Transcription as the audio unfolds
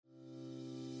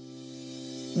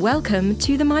Welcome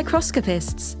to The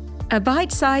Microscopists, a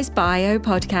bite-sized bio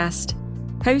podcast,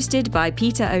 hosted by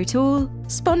Peter O'Toole,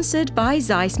 sponsored by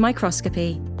Zeiss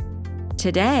Microscopy.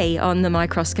 Today on The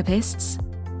Microscopists.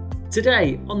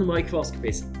 Today on The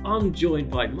Microscopists, I'm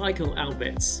joined by Michael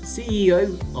Albiez,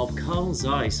 CEO of Carl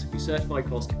Zeiss Research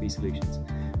Microscopy Solutions.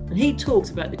 And he talks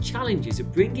about the challenges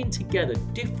of bringing together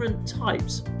different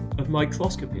types of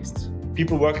microscopists.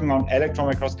 People working on electron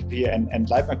microscopy and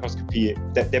light microscopy,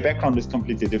 their background is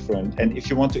completely different. And if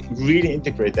you want to really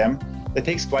integrate them, that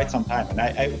takes quite some time. And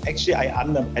I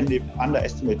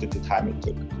underestimated the time it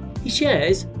took. He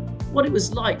shares what it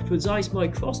was like for Zeiss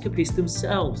microscopists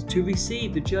themselves to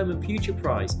receive the German Future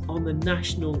Prize on the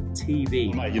national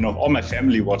TV. All my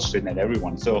family watched it and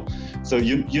everyone. So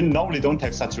you normally don't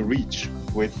have such a reach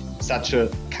with such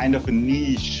a kind of a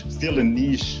niche, still a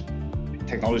niche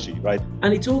technology, right?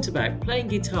 And he talked about playing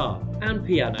guitar and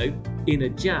piano in a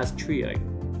jazz trio.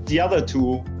 The other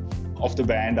two of the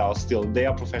band they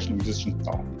are professional musicians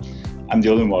now. I'm the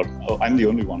only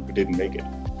one who didn't make it.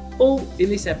 All in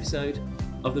this episode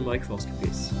of The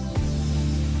Microscopists.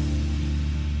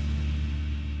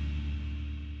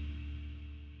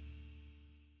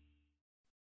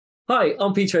 Hi,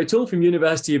 I'm Peter O'Toole from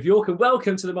University of York and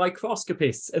welcome to The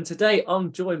Microscopists. And today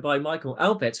I'm joined by Michael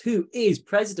Albiez, who is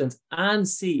President and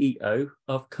CEO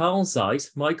of Carl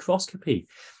Zeiss Microscopy.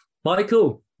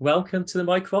 Michael, welcome to The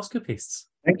Microscopists.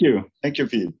 Thank you,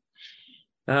 Pete.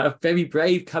 Very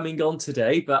brave coming on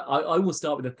today, but I will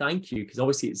start with a thank you because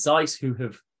obviously it's Zeiss who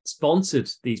have sponsored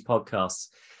these podcasts.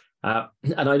 And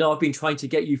I know I've been trying to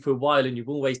get you for a while and you've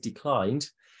always declined,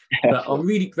 but I'm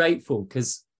really grateful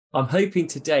because I'm hoping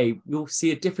today we'll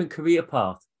see a different career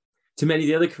path to many of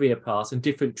the other career paths and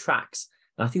different tracks.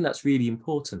 And I think that's really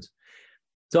important.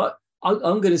 So I'm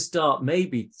going to start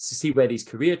maybe to see where these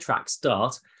career tracks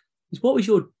start. What was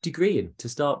your degree in to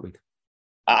start with?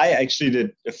 I actually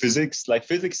did physics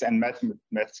and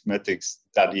mathematics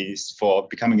studies for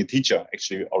becoming a teacher,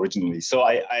 actually, originally. So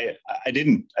I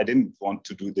didn't want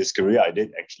to do this career. I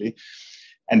did actually.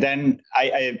 And then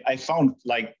I found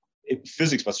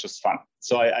physics was just fun.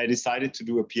 So I decided to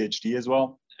do a PhD as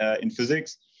well in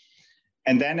physics.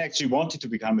 And then actually wanted to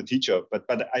become a teacher. But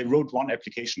I wrote one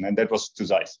application and that was to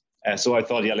Zeiss. So I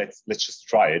thought, let's just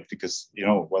try it because, it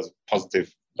was a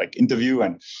positive interview.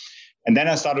 And then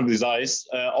I started with Zeiss,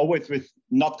 always with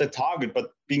not the target,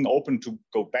 but being open to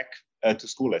go back to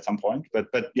school at some point.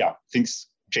 But yeah, things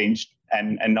changed,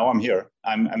 and now I'm here.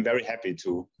 I'm very happy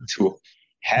to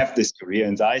have this career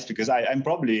in Zeiss because I'm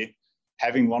probably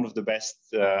having one of the best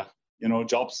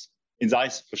jobs in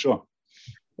Zeiss for sure.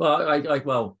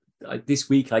 Well, this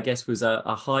week I guess was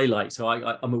a highlight. So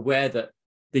I'm aware that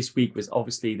this week was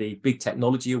obviously the big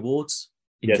technology awards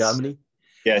in Germany.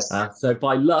 Yes. So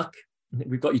by luck,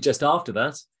 we've got you just after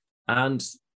that, and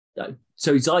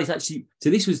so Zeiss actually.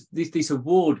 So this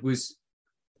award was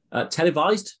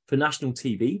televised for national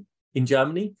TV in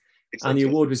Germany, exactly. And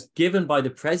the award was given by the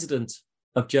president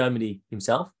of Germany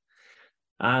himself,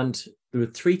 and there were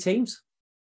three teams.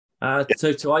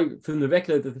 So from the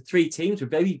record, the three teams were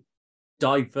very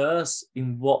diverse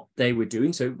in what they were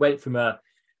doing. So it went from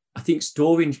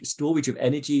storage of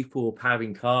energy for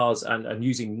powering cars and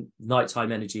using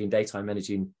nighttime energy and daytime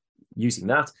energy and using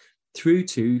that through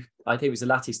to, I think it was the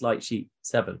lattice light sheet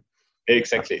 7.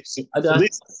 Exactly. So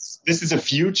this is a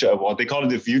future award. They call it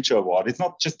the future award. It's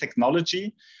not just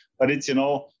technology, but it's,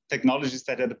 technologies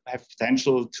that have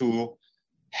potential to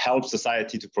help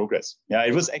society to progress. Yeah,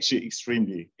 it was actually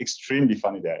extremely, extremely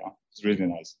funny there. Yeah. It's really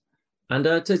nice. And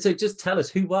so just tell us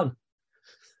who won.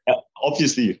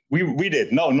 Obviously, we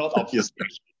did. No, not obviously.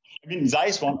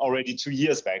 Zeiss won already 2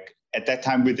 years back. At that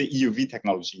time with the EUV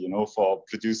technology, for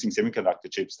producing semiconductor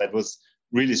chips. That was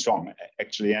really strong,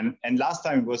 actually. And last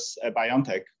time was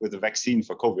BioNTech with a vaccine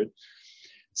for COVID.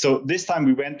 So this time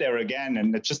we went there again,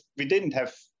 and we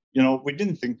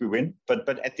didn't think we win,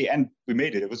 but at the end we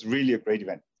made it. It was really a great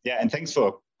event. Yeah, and thanks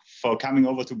for coming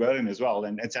over to Berlin as well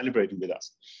and celebrating with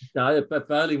us. No, but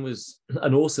Berlin was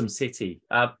an awesome city.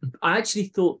 I actually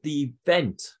thought the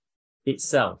event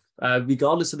itself,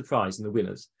 regardless of the prize and the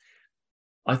winners,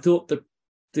 I thought that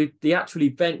the actual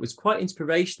event was quite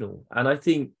inspirational. And I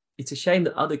think it's a shame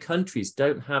that other countries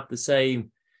don't have the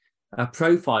same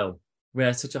profile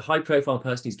where such a high profile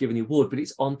person is given the award, but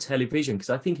it's on television.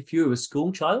 Because I think if you're a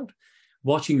school child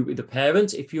watching it with a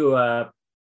parent, if you're a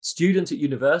student at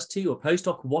university or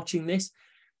postdoc watching this,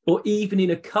 or even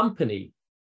in a company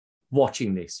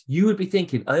watching this, you would be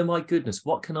thinking, oh my goodness,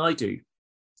 what can I do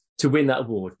to win that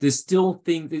award? There's still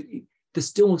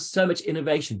so much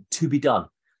innovation to be done.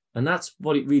 And that's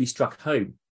what it really struck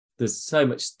home. There's so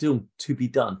much still to be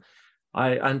done.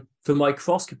 And for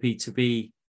microscopy to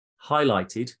be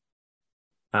highlighted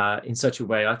in such a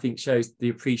way, I think shows the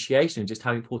appreciation and just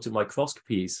how important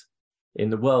microscopy is in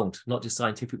the world, not just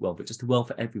scientific world, but just the world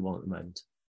for everyone at the moment.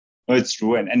 No, it's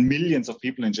true, and millions of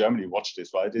people in Germany watch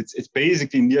this, right? It's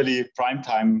basically nearly prime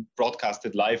time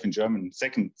broadcasted live in German,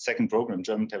 second program,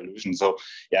 German television. So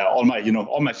yeah, all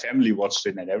my family watched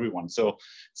it and everyone. So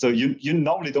you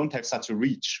normally don't have such a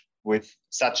reach with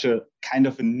such a kind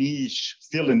of a niche,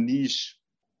 still a niche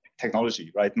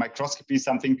technology, right? Microscopy is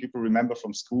something people remember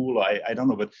from school. I don't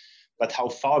know, but how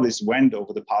far this went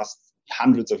over the past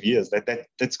hundreds of years,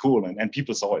 that's cool, and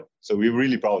people saw it. So we're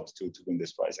really proud to win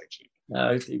this prize, actually.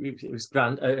 It was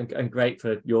grand and great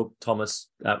for your Thomas,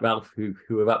 Ralph, who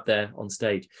were up there on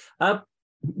stage.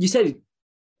 You said,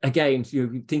 again,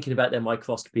 you're thinking about their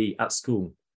microscopy at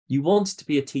school. You wanted to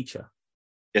be a teacher.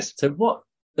 Yes. So what,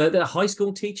 a high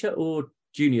school teacher or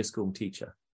junior school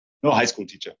teacher? No, high school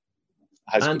teacher.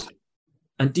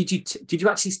 And did you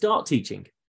actually start teaching?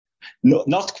 No,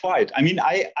 not quite. I mean,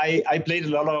 I played a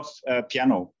lot of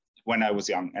piano when I was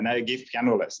young, and I gave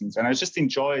piano lessons, and I just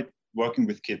enjoyed working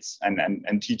with kids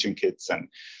and teaching kids.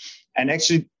 And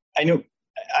actually, I know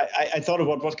I thought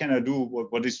about what can I do,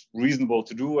 what is reasonable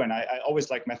to do, and I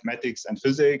always like mathematics and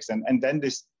physics, and then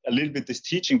this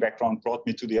teaching background brought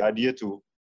me to the idea to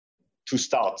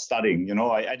start studying. You know,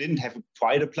 I didn't have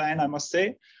quite a plan, I must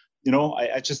say. You know,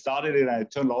 I just started it, and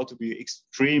it turned out to be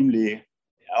extremely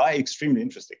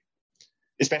interesting.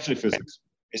 Especially physics,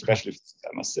 I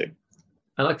must say.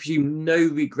 And I presume no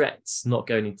regrets not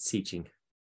going into teaching?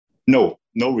 No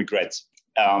regrets.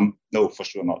 No, for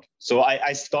sure not. So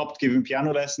I stopped giving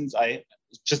piano lessons.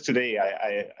 Just today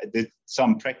I did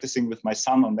some practicing with my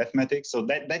son on mathematics. So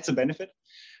that's a benefit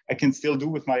I can still do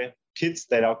with my kids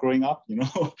that are growing up, you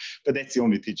know, but that's the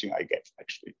only teaching I get,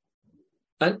 actually.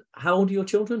 And how old are your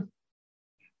children?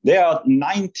 They are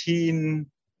 19,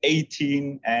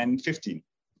 18, and 15.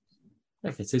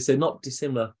 Okay, so not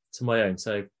dissimilar to my own.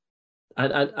 So,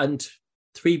 and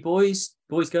 3 boys,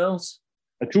 girls?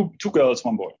 2 girls,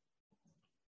 1 boy.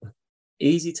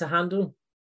 Easy to handle?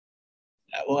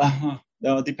 Well,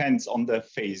 no, it depends on the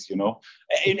phase, you know.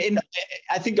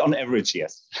 I think on average,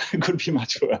 yes. It could be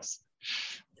much worse.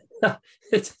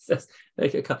 It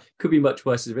could be much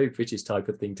worse. It's a very British type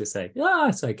of thing to say.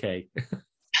 It's okay.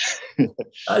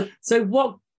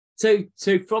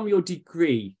 So from your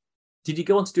degree, did you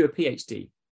go on to do a PhD?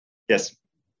 Yes,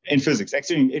 in physics,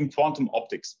 actually in quantum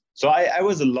optics. So I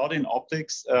was a lot in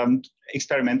optics,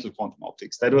 experimental quantum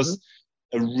optics. That was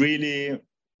a really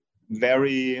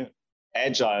very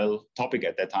agile topic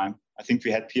at that time. I think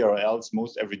we had PRLs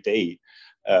most every day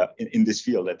in this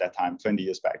field at that time, 20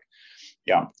 years back.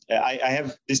 Yeah, I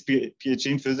have this PhD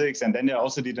in physics, and then I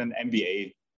also did an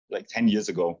MBA like 10 years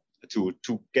ago to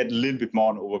get a little bit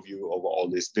more an overview over all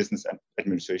these business and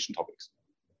administration topics.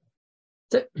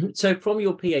 So from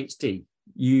your PhD,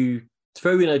 you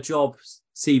throw in a job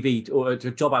CV or a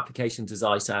job application to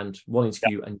Zeiss and one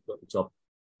interview, and you got the job.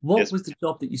 What was the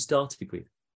job that you started with?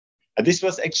 This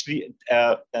was actually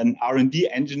an R&D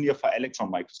engineer for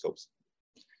electron microscopes.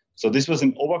 So this was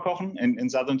in Oberkochen in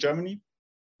southern Germany.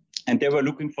 And they were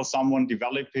looking for someone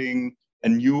developing a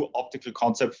new optical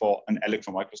concept for an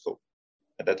electron microscope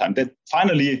at that time. That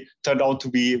finally turned out to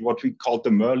be what we called the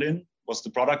Merlin, was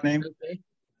the product name. Okay.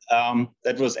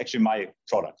 That was actually my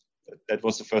product. That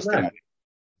was the first thing I did.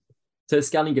 So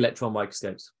scanning electron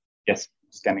microscopes? Yes,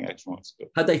 scanning electron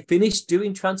microscopes. Had they finished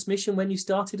doing transmission when you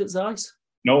started at Zeiss?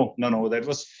 No. That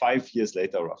was 5 years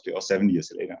later, roughly, or 7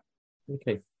 years later.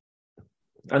 Okay.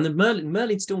 And the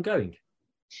Merlin's still going?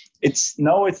 It's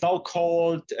now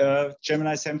called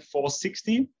Gemini SAM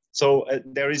 460. So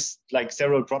there is like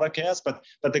several product layers, but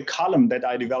the column that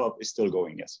I developed is still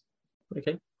going, yes.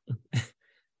 Okay.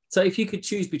 So if you could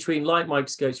choose between light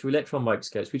microscopes or electron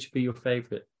microscopes, which would be your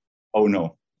favorite? Oh,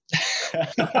 no.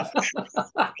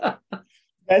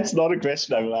 That's not a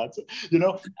question I will answer. You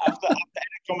know, after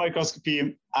electron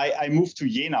microscopy, I moved to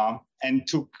Jena and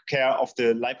took care of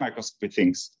the light microscopy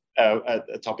things.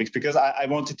 Topics, because I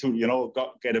wanted to, you know,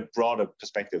 get a broader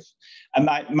perspective. And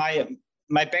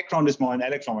my background is more in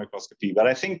electron microscopy, but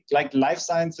I think like life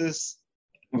sciences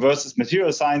versus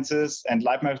material sciences and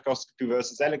light microscopy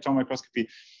versus electron microscopy,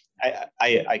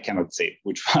 I cannot say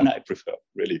which one I prefer,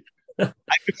 really. I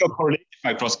prefer correlative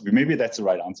microscopy. Maybe that's the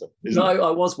right answer. No,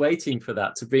 I was waiting for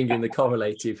that to bring in the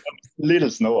correlative.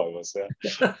 Little snow I was there.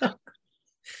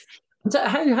 So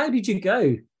how did you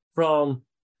go from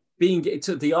being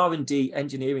to the R&D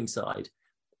engineering side?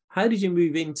 How did you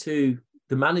move into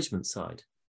the management side?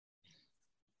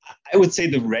 I would say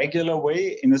the regular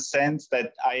way, in a sense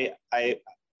that I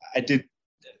did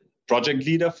project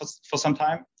leader for some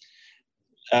time.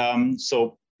 So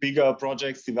bigger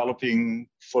projects, developing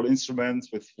full instruments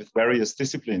with various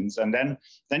disciplines, and then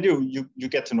you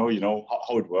get to know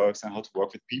how it works and how to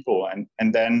work with people,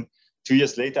 and then 2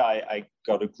 years later I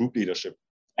got a group leadership,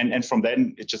 and from then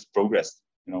it just progressed.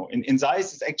 In Zeiss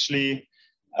it's actually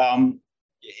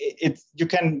you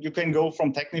can go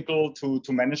from technical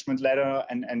to management ladder,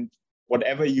 and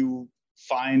whatever you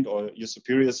find or your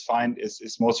superiors find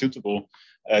is more suitable,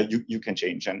 you can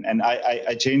change. And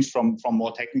I changed from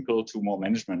more technical to more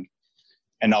management,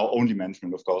 and now only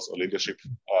management, of course, or leadership,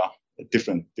 a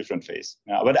different phase.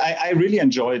 But I really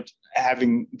enjoyed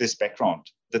having this background,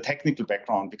 the technical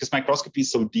background, because microscopy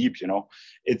is so deep.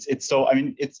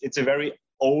 It's a very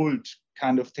old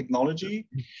kind of technology,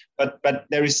 but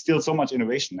there is still so much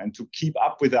innovation, and to keep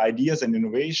up with the ideas and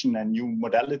innovation and new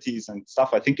modalities and stuff,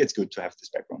 I think it's good to have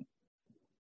this background.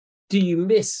 Do you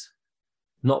miss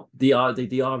not the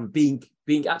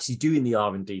being actually doing the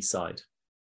R&D side?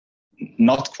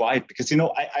 Not quite, because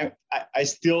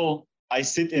I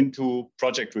sit into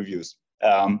project reviews.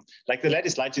 Like the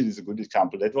lattice lighting is a good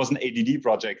example. That was an ADD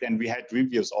project, and we had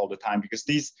reviews all the time, because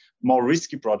these more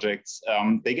risky projects,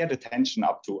 they get attention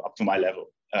up to my level,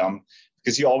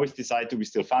 because you always decide, do we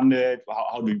still fund it?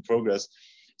 How do we progress?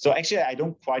 So actually, I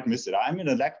don't quite miss it. I'm in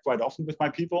a lab quite often with my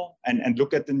people and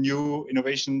look at the new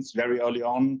innovations very early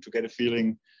on to get a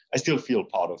feeling. I still feel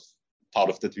part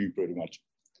of the team pretty much.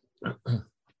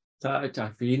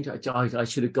 I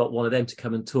should have got one of them to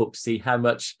come and talk to see how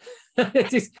much.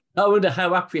 I wonder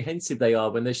how apprehensive they are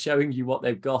when they're showing you what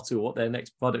they've got or what their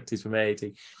next product is from AAT,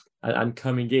 and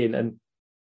coming in and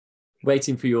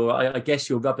waiting for your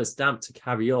rubber stamp to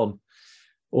carry on,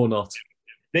 or not.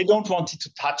 They don't want you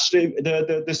to touch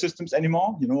the systems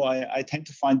anymore. I tend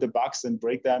to find the bugs and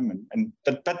break them,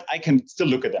 but I can still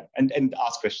look at them and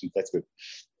ask questions. That's good.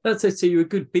 So you're a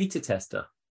good beta tester.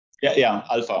 Yeah,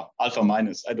 alpha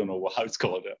minus. I don't know how it's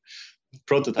called.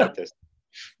 Prototype test.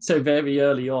 So very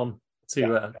early on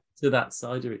to that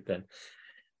side of it then.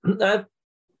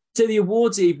 So the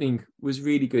awards evening was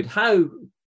really good. How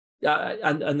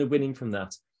and the winning from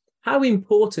that. How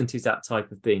important is that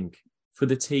type of thing for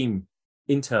the team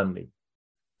internally?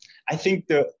 I think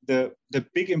the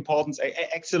big importance,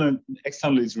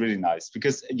 externally is really nice,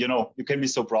 because you can be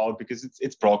so proud because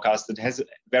it's broadcast. It has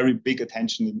very big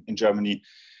attention in Germany.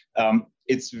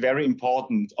 It's very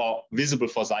important or visible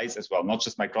for Zeiss as well, not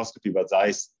just microscopy, but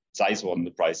Zeiss won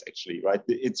the prize actually, right?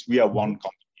 We are one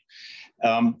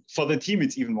company. For the team,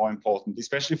 it's even more important,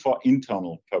 especially for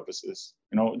internal purposes.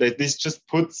 This just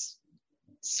puts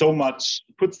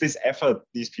this effort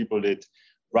these people did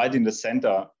right in the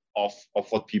center of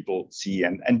what people see.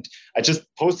 And I just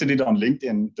posted it on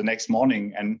LinkedIn the next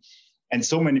morning, and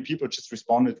so many people just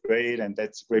responded, great, and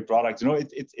that's a great product.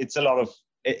 It's a lot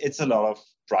of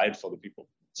pride for the people.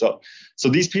 So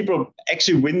these people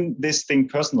actually win this thing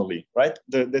personally, right?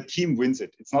 The team wins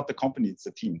it. It's not the company, it's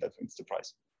the team that wins the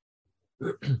prize.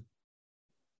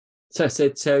 So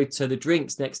the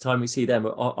drinks next time we see them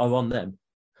are on them.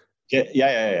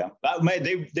 Yeah. But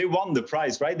they won the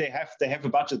prize, right? They have a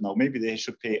budget now. Maybe they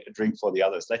should pay a drink for the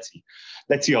others. Let's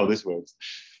see how this works.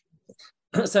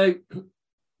 So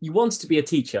you wanted to be a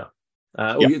teacher,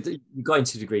 or you got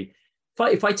into a degree.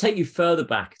 If I take you further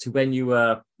back to when you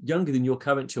were younger than your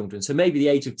current children, so maybe the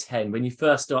age of 10, when you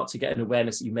first start to get an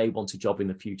awareness that you may want a job in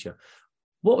the future,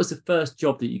 what was the first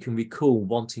job that you can recall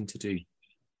wanting to do?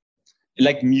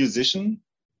 Like musician.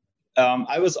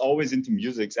 I was always into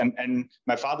music, and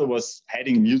my father was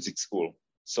heading music school.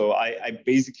 So I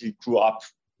basically grew up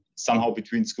somehow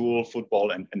between school,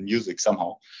 football, and music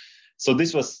somehow. So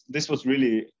this was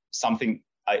really something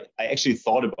I actually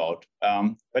thought about,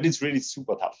 but it's really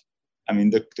super tough. I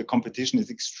mean, the competition is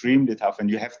extremely tough, and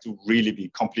you have to really be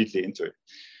completely into it.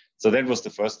 So that was the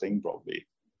first thing, probably.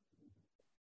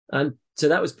 And so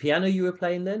that was piano you were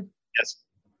playing then? Yes,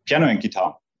 piano and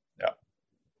guitar. Yeah.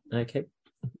 Okay.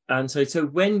 And so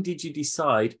when did you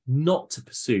decide not to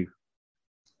pursue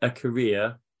a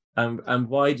career, and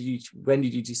when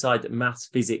did you decide that maths,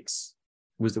 physics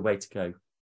was the way to go?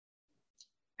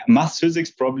 Maths,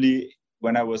 physics, probably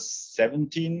when I was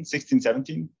 16,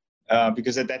 17.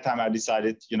 Because at that time I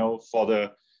decided, for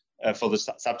the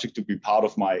subject to be part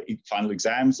of my final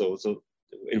exam. So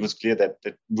it was clear that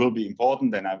will be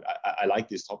important, and I like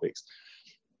these topics.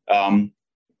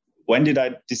 When did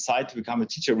I decide to become a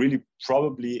teacher? Really,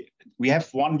 probably we have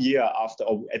 1 year after,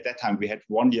 or at that time we had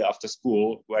 1 year after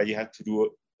school where you had to do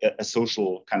a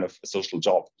social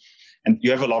job, and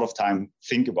you have a lot of time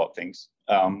think about things.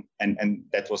 And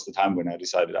that was the time when I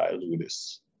decided I'll do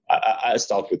this. I'll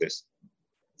start with this.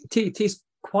 It is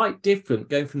quite different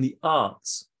going from the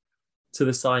arts to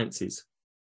the sciences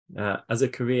as a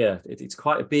career? It's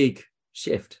quite a big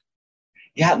shift.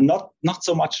 Yeah, not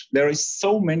so much. There is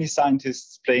so many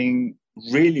scientists playing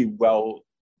really well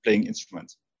playing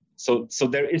instruments. So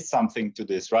there is something to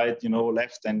this, right? You know,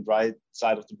 left and right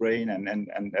side of the brain, and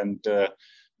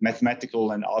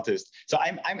mathematical and artist. So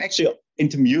I'm actually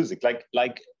into music.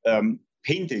 Like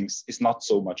paintings is not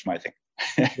so much my thing.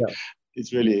 Yeah.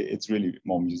 It's really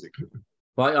more music.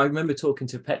 Well, I remember talking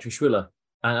to Petra Schwiller,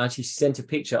 and actually she sent a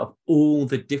picture of all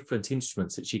the different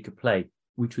instruments that she could play,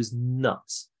 which was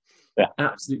nuts. Yeah.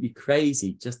 Absolutely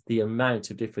crazy, just the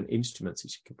amount of different instruments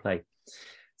that she could play.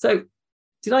 So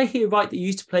did I hear right that you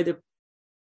used to play the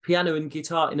piano and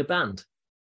guitar in a band?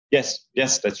 Yes,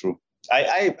 that's true.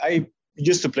 I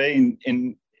used to play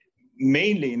in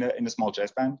mainly in a small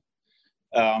jazz band.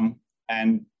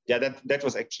 And yeah, that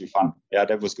was actually fun. Yeah,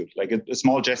 that was good. Like a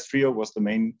small jazz trio was the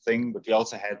main thing, but we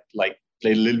also had played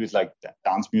a little bit like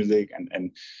dance music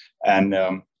and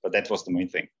but that was the main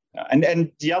thing.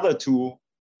 And the other two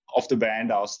of the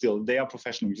band they are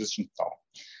professional musicians now.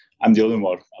 I'm the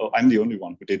only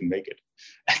one who didn't make it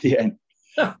at the end.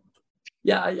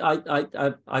 Yeah,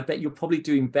 I bet you're probably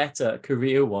doing better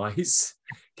career-wise,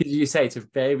 because you say it's a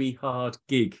very hard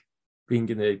gig being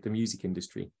in the music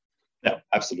industry. Yeah,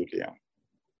 absolutely.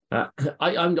 Yeah.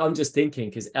 I'm just thinking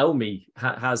because Elmi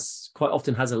quite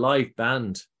often has a live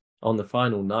band on the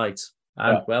final night,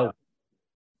 and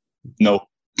no.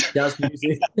 Dance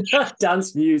music.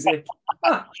 Dance music.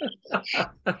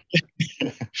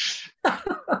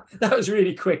 That was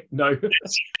really quick. No.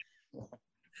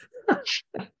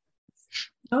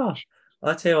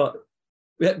 I'll tell you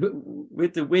what,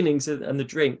 with the winnings and the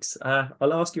drinks,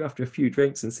 I'll ask you after a few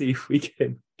drinks and see if we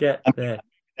can get there.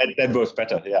 That goes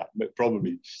better, yeah,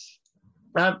 probably.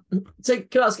 So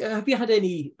can I ask, have you had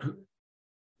any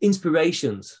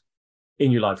inspirations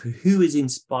in your life? Who has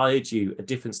inspired you at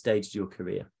different stages of your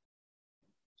career?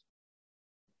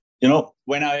 You know,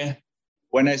 when I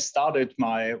did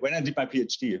my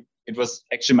PhD, it was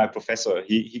actually my professor.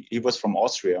 He was from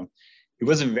Austria. He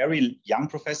was a very young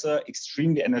professor,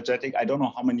 extremely energetic. I don't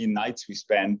know how many nights we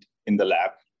spent in the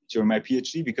lab during my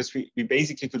PhD, because we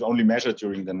basically could only measure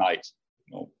during the night.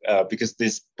 Because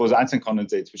these Bose-Einstein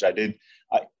condensates, which I did,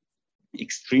 are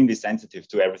extremely sensitive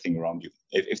to everything around you.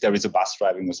 If there is a bus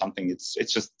driving or something, it's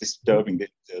just disturbing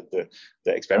the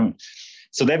experiment.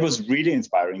 So that was really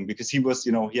inspiring, because he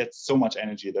had so much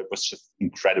energy that was just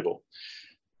incredible.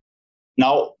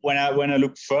 Now, when I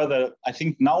look further, I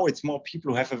think now it's more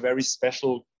people who have a very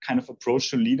special kind of approach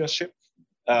to leadership,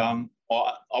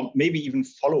 or maybe even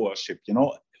followership. You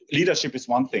know, leadership is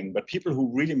one thing, but people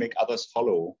who really make others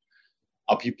follow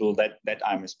are people that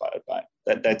I'm inspired by.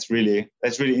 That's really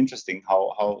interesting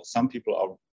how some people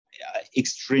are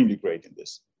extremely great in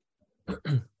this.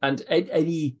 And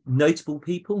any notable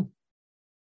people?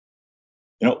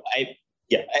 You know,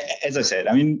 as I said,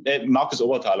 I mean, Markus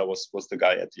Oberthaler was the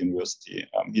guy at the university.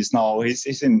 He's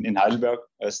in Heidelberg,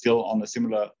 still on a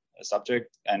similar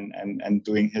subject and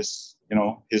doing his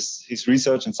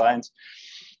research and science.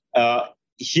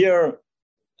 Here,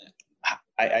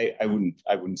 I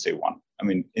wouldn't say one. I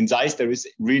mean, in Zeiss there is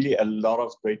really a lot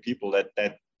of great people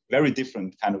that very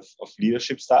different kind of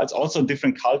leadership styles, also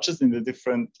different cultures in the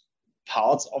different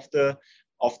parts of the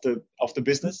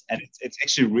business, and it's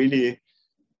actually really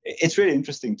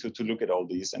interesting to look at all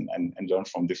these and learn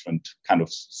from different kind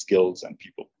of skills and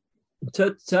people.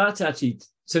 So that's actually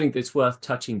something that's worth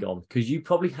touching on, because you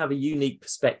probably have a unique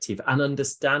perspective and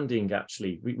understanding,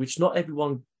 actually, which not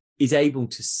everyone is able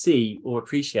to see or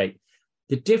appreciate.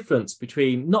 The difference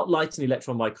between not light and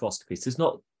electron microscopies, that's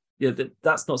not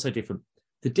so different.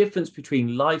 The difference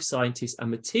between life scientists and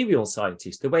material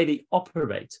scientists, the way they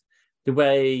operate,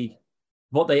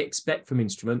 what they expect from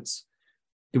instruments,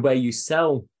 the way you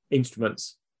sell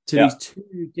instruments to these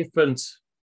two different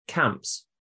camps.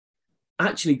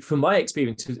 Actually, from my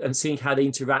experience and seeing how they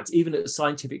interact, even at a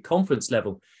scientific conference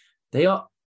level, they are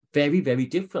very, very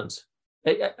different.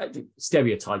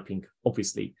 Stereotyping,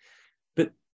 obviously.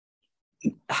 But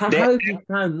how have you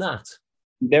found that?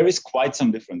 There is quite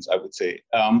some difference, I would say.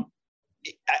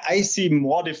 I see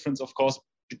more difference, of course,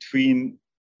 between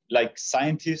like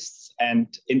scientists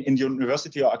and in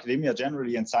university or academia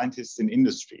generally, and scientists in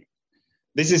industry.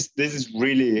 This is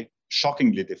really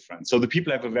shockingly different. So the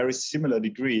people have a very similar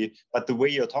degree, but the way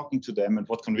you're talking to them and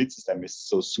what convinces them is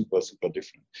so super, super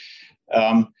different.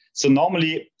 So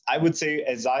normally, I would say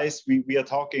as Zeiss, we are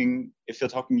talking, if you're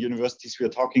talking universities, we are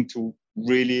talking to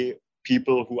really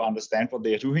people who understand what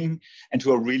they are doing and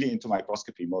who are really into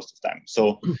microscopy most of the time.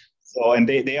 So and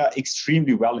they are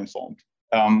extremely well informed.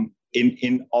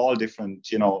 in all different,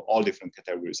 all different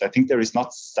categories. I think there is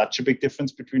not such a big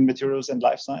difference between materials and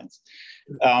life science.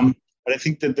 But I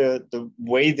think that the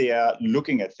way they are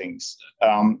looking at things,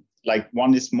 like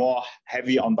one is more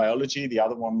heavy on biology, the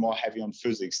other one more heavy on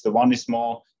physics. The one is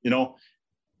more,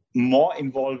 more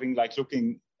involving like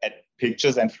looking at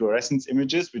pictures and fluorescence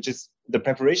images, which is the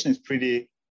preparation is pretty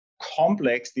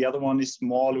complex. The other one is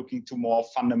more looking to more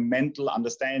fundamental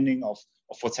understanding of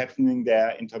what's happening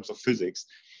there in terms of physics.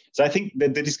 So I think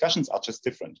that the discussions are just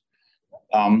different.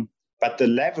 But the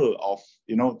level of,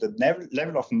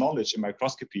 level of knowledge in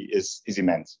microscopy is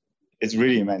immense. It's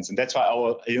really immense. And that's why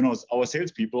our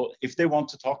salespeople, if they want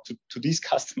to talk to these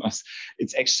customers,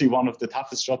 it's actually one of the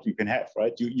toughest jobs you can have,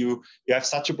 right? You have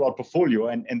such a broad portfolio,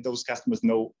 and those customers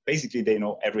they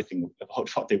know everything about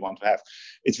what they want to have.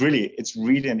 It's really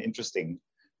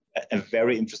a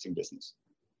very interesting business.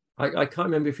 I can't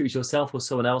remember if it was yourself or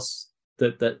someone else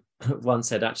that once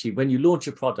said, actually, when you launch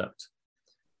a product,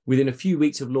 within a few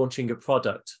weeks of launching a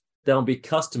product, there'll be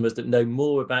customers that know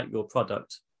more about your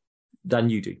product than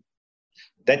you do.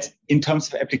 That's in terms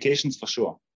of applications for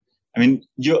sure. I mean,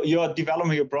 you're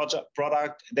developing your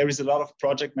product. There is a lot of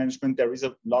project management. There is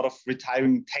a lot of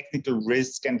retiring technical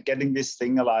risk and getting this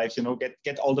thing alive,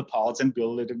 get all the parts and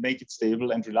build it and make it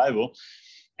stable and reliable.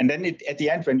 And then at the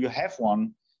end, when you have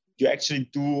one, you actually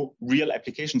do real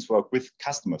applications work with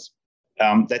customers.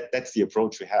 That's the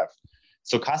approach we have.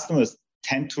 So customers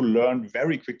tend to learn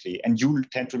very quickly, and you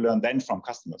tend to learn then from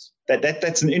customers.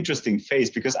 That's an interesting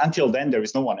phase, because until then there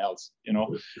is no one else,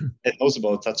 that knows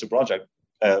about such a project,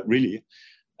 really.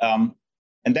 And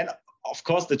then, of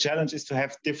course, the challenge is to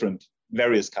have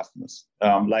various customers.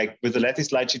 Like with the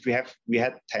lattice light sheet, we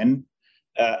had 10,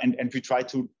 and we try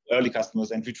to early customers,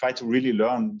 and we try to really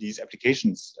learn these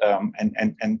applications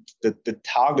and the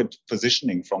target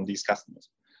positioning from these customers.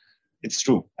 It's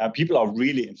true. People are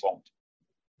really informed.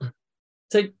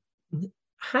 So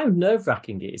how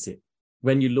nerve-wracking is it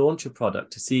when you launch a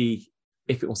product to see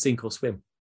if it will sink or swim,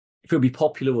 if it'll be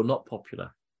popular or not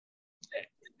popular?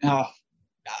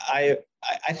 I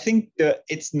think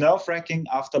it's nerve-wracking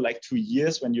after like 2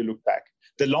 years when you look back.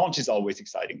 The launch is always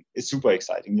exciting. It's super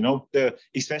exciting,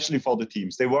 especially for the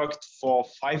teams. They worked for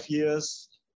 5 years,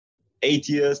 8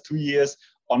 years, 2 years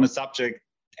on a subject.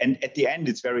 And at the end,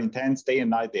 it's very intense. Day and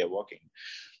night, they are working.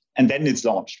 And then it's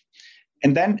launched.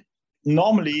 And then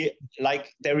normally,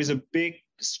 like, there is a big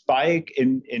spike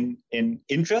in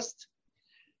interest,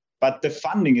 but the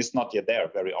funding is not yet there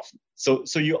very often.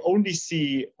 So you only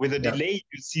see, with a delay,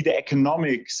 you see the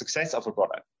economic success of a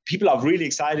product. People are really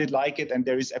excited, like it, and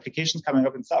there is applications coming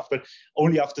up and stuff, but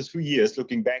only after 3 years,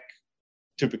 looking back,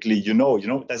 typically,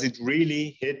 does it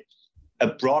really hit a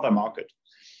broader market?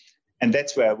 And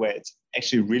that's where it's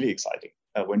actually really exciting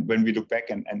when we look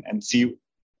back and see,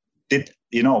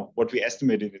 what we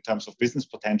estimated in terms of business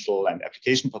potential and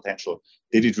application potential,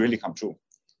 did it really come true?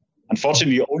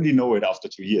 Unfortunately, you only know it after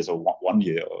 2 years or 1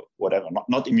 year or whatever,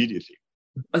 not immediately.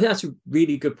 I think that's a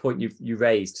really good point you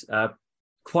raised.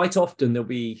 Quite often there'll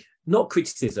be not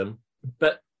criticism,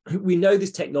 but we know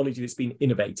this technology that's been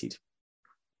innovated.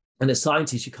 And as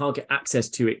scientists, you can't get access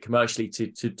to it commercially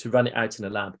to run it out in a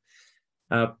lab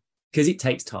because it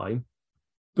takes time.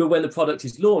 But when the product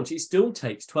is launched, it still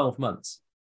takes 12 months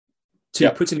to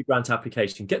put in a grant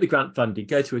application, get the grant funding,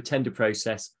 go through a tender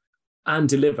process, and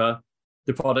deliver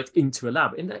the product into a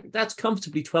lab. And that's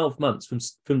comfortably 12 months from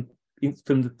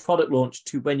the product launch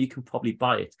to when you can probably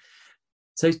buy it.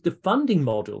 So the funding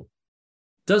model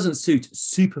doesn't suit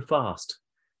super fast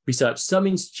research. Some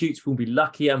institutes will be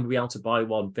lucky and will be able to buy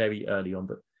one very early on,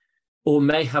 or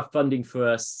may have funding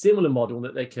for a similar model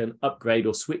that they can upgrade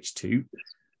or switch to,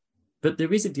 but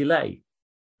there is a delay.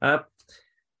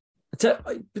 So,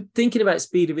 thinking about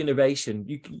speed of innovation,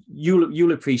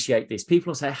 you'll appreciate this.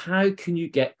 People will say, how can you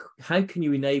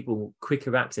enable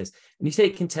quicker access? And you say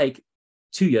it can take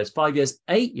 2 years, 5 years,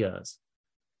 8 years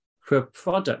for a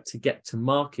product to get to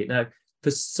market. Now,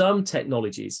 for some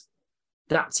technologies,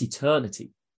 that's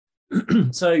eternity.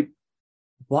 So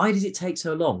why does it take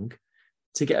so long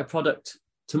to get a product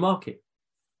to market?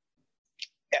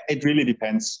 It really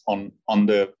depends on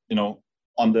the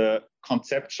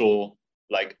conceptual,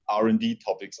 like, R&D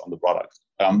topics on the product.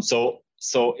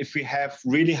 So if we have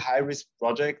really high risk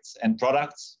projects and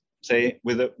products, say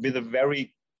with a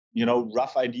very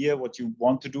rough idea what you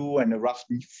want to do and a rough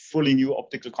fully new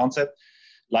optical concept,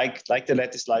 like the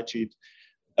lattice light sheet,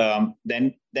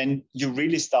 then you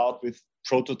really start with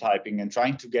prototyping and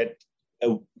trying to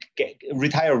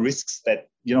retire risks that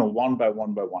one by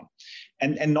one.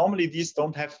 And normally these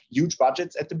don't have huge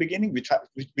budgets at the beginning.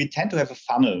 We tend to have a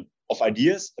funnel of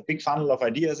ideas, a big funnel of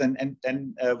ideas, and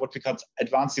then what we call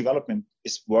advanced development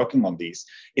is working on these.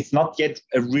 It's not yet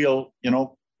a real,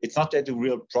 it's not yet a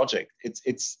real project.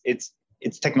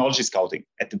 It's technology scouting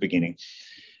at the beginning,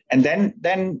 and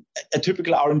then a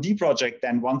typical R&D project,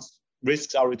 then once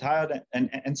risks are retired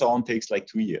and so on, takes like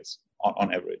 2 years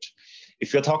on average.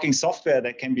 If you're talking software,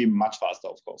 that can be much faster,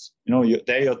 of course.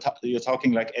 You're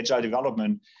talking like agile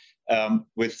development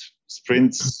with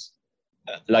sprints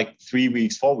like 3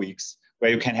 weeks, 4 weeks,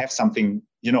 where you can have something,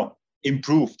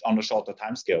 improved on a shorter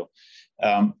time scale.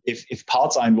 If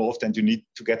parts are involved and you need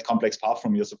to get complex parts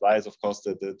from your suppliers, of course,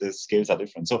 the scales are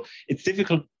different. So it's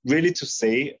difficult really to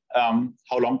say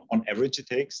how long on average it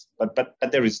takes, but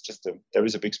there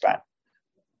is a big span.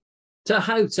 So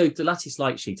the lattice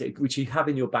light sheet, which you have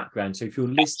in your background, so if you're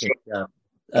listening,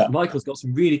 Michael's got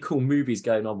some really cool movies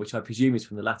going on, which I presume is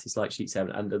from the lattice light sheet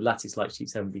 7 and the lattice light sheet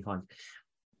 7 behind.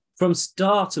 From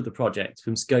start of the project,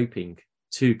 from scoping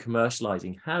to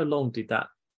commercializing, how long did that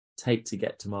take to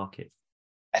get to market?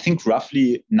 I think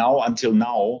roughly until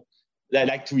now,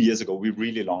 like 2 years ago, we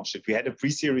really launched it. We had a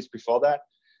pre-series before that.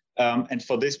 And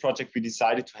for this project, we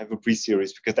decided to have a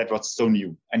pre-series because that was so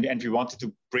new. And we wanted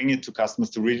to bring it to customers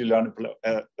to really learn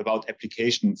about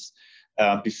applications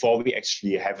before we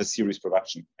actually have a series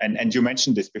production. And you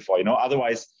mentioned this before,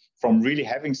 otherwise from really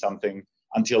having something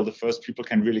until the first people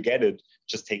can really get it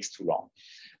just takes too long.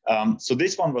 So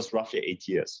this one was roughly 8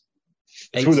 years.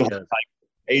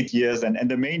 8 years. And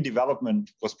the main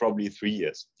development was probably 3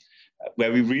 years,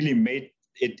 where we really made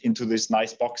it into this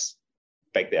nice box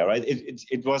back there, right?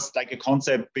 It was like a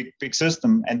concept, big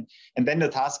system. And then the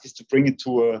task is to bring it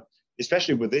to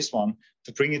especially with this one,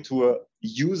 to bring it to a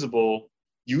usable,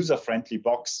 user-friendly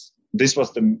box. This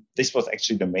was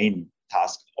actually the main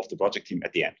task of the project team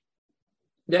at the end.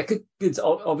 Yeah, it's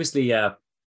obviously Eric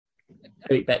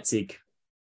Betzig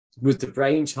was the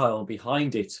brainchild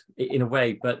behind it in a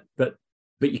way, but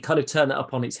you kind of turn it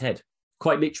up on its head.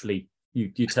 Quite literally,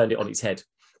 you turned it on its head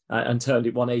and turned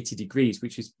it 180 degrees,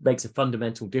 which makes a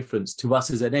fundamental difference to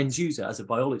us as an end user, as a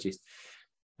biologist.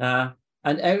 And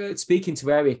Eric, speaking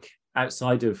to Eric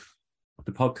outside of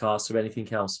the podcast or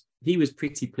anything else, he was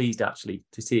pretty pleased actually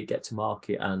to see it get to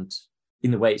market and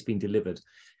in the way it's been delivered.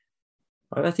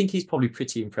 I think he's probably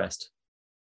pretty impressed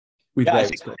with where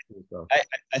it's got to as well.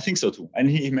 I think so too. And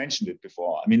he mentioned it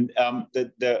before. I mean,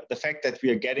 the fact that we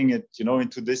are getting it,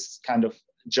 into this kind of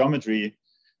geometry,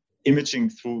 imaging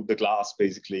through the glass,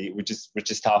 basically, which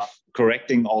is tough,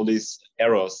 correcting all these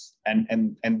errors,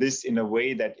 and this in a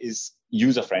way that is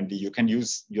user friendly. You can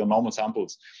use your normal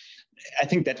samples. I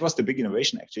think that was the big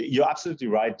innovation. Actually, you're absolutely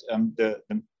right.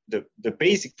 The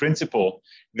basic principle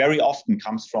very often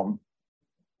comes from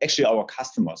actually our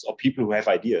customers or people who have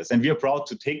ideas, and we are proud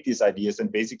to take these ideas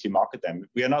and basically market them.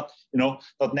 We are not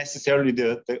necessarily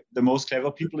the most clever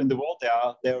people in the world. There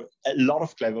are a lot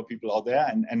of clever people out there,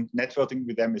 and networking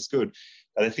with them is good.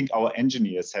 But I think our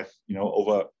engineers have,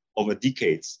 over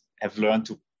decades, have learned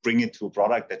to bring it to a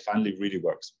product that finally really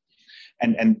works.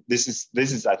 And this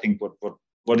is I think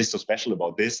what is so special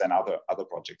about this and other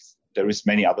projects. There is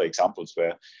many other examples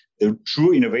where the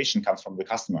true innovation comes from the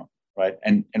customer. Right.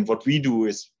 And what we do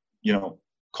is,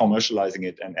 commercializing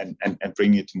it and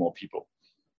bringing it to more people.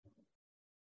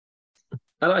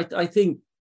 And I think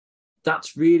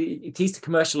that's really, it is the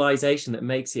commercialization that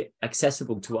makes it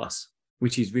accessible to us,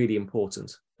 which is really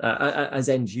important as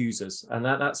end users. And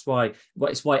that's why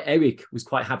Eric was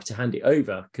quite happy to hand it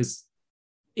over, because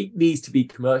it needs to be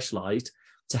commercialized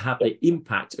to have an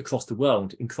impact across the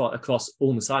world, across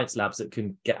all the science labs that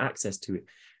can get access to it,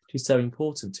 which is so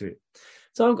important to it.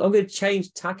 So I'm going to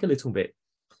change tack a little bit.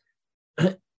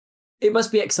 It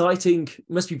must be exciting. It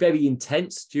must be very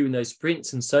intense during those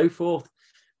sprints and so forth.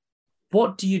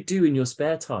 What do you do in your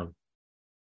spare time?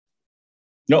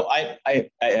 No, I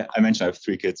mentioned I have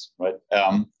 3 kids, right?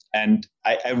 And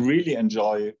I really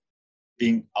enjoy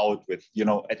being out with,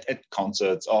 at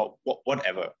concerts or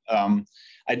whatever.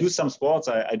 I do some sports.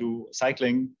 I do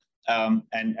cycling.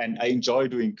 And I enjoy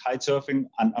doing kite surfing.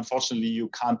 And unfortunately, you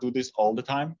can't do this all the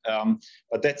time.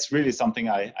 But that's really something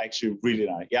I actually really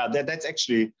like. Yeah, that's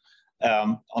actually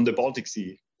on the Baltic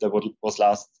Sea. That was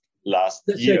last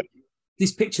year.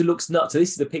 This picture looks nuts. So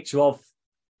this is a picture of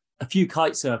a few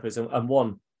kite surfers and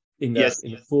one in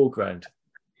the foreground.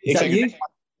 Is exactly. That you?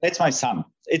 That's my son.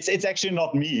 It's actually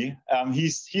not me.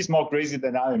 He's more crazy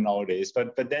than I am nowadays.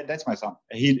 But that's my son.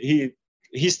 He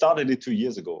started it 2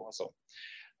 years ago or so.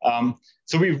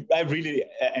 So I really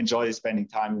enjoy spending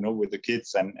time, with the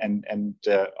kids and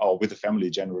or with the family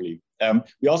generally.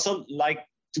 We also like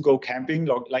to go camping,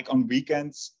 like on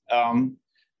weekends.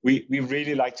 We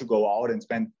really like to go out and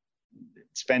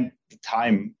spend the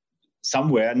time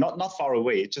somewhere, not far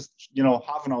away, just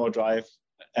half an hour drive,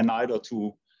 a night or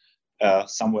two,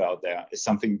 somewhere out there is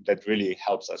something that really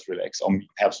helps us relax, or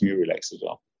helps me relax as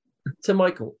well. So,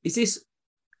 Michael, is this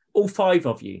all 5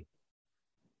 of you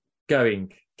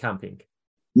going camping?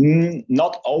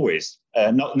 Not always.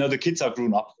 No, the kids are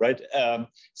grown up, right?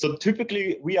 So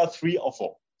typically we are 3 or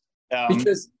 4.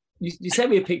 Because you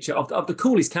sent me a picture of the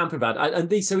coolest camper van, and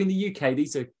these. So in the UK,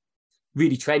 these are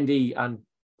really trendy and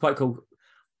quite cool.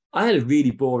 I had a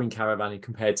really boring caravan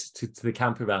compared to the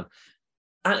camper van,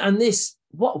 and this.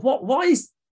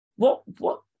 What's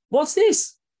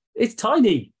this? It's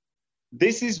tiny.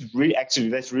 This is really, actually,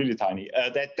 that's really tiny.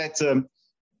 That's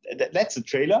a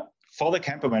trailer for the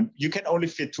camper van. You can only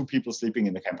fit 2 people sleeping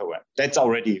in the camper van. That's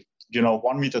already,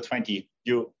 1.20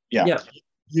 meters.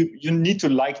 You need to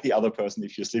like the other person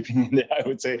if you're sleeping in there, I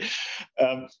would say.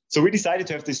 So we decided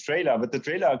to have this trailer, but the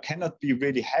trailer cannot be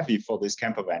really heavy for this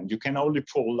camper van. You can only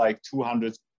pull like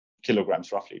 200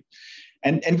 kilograms roughly.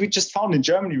 And we just found in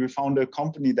Germany, we found a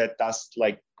company that does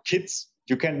like kits.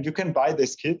 You can buy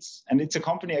these kits, and it's a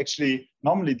company actually,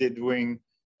 normally they're doing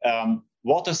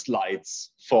water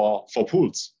slides for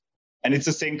pools. And it's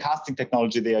the same casting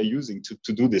technology they are using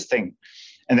to do this thing.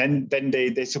 And then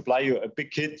they supply you a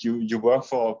big kit. You work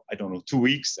for, I don't know, 2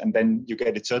 weeks, and then you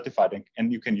get it certified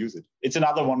and you can use it. It's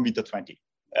another 1.20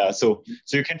 meters. So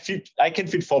you can I can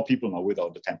fit 4 people now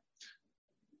without the tent.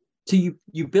 So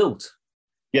you built?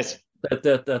 Yes.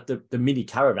 The mini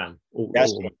caravan.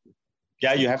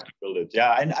 Yeah, you have to build it.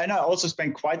 Yeah, and I also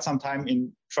spent quite some time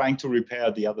in trying to repair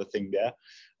the other thing there.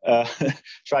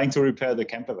 Trying to repair the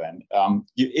camper van.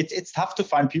 It's tough to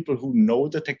find people who know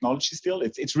the technology still.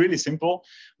 It's really simple.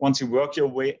 Once you work your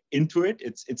way into it,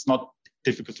 it's not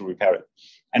difficult to repair it.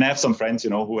 And I have some friends,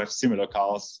 who have similar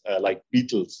cars, like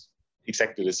Beetles,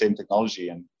 exactly the same technology,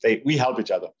 and we help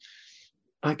each other.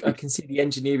 I can see the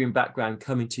engineering background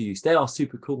coming to use. They are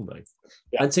super cool, though.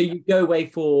 Yeah. And so you go away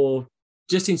for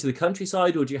just into the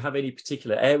countryside, or do you have any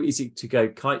particular area? Is it to go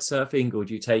kite surfing, or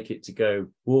do you take it to go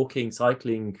walking,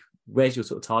 cycling? Where's your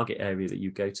sort of target area that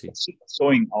you go to? It's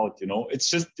going out, It's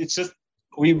just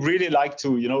we really like to,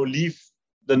 leave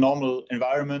the normal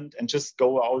environment and just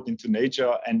go out into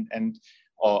nature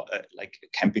or like a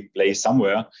camping place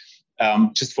somewhere.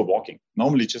 Just for walking,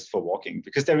 normally just for walking,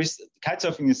 because kite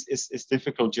surfing is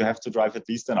difficult. You have to drive at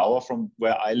least an hour from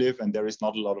where I live, and there is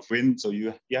not a lot of wind. So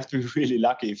you have to be really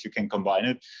lucky if you can combine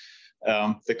it.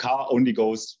 The car only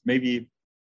goes maybe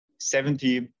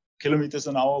 70 kilometers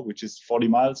an hour, which is 40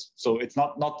 miles. So it's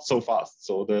not so fast.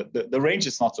 So the range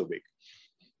is not so big.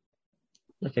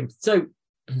 Okay, so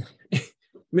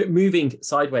moving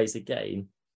sideways again,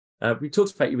 we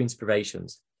talked about your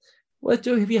inspirations. Well,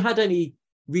 have you had any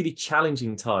really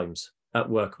challenging times at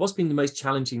work? What's been the most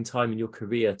challenging time in your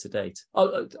career to date?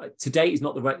 To date is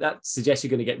not the right, that suggests you're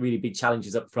going to get really big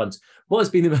challenges up front. What has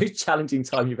been the most challenging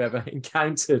time you've ever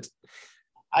encountered?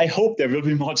 I hope there will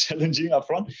be more challenging up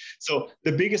front. So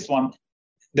the biggest one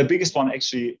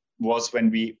actually was when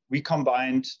we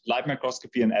combined light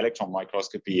microscopy and electron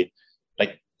microscopy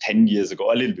like 10 years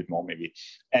ago, a little bit more maybe.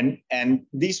 And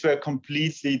these were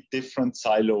completely different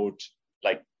siloed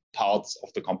like parts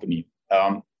of the company.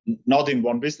 Not in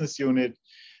one business unit.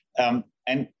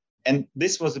 And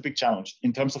this was a big challenge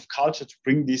in terms of culture to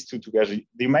bring these two together.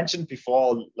 You mentioned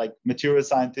before, like material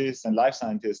scientists and life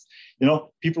scientists,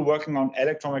 people working on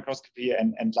electron microscopy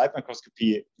and light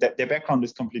microscopy, their background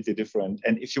is completely different.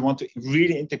 And if you want to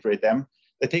really integrate them,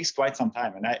 it takes quite some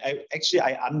time. And I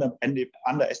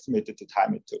underestimated the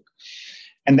time it took.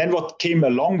 And then what came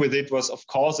along with it was, of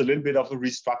course, a little bit of a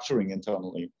restructuring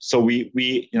internally. So we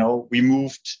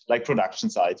moved like production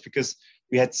sites, because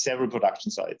we had several production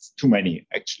sites, too many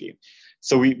actually.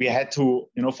 So we had to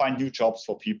find new jobs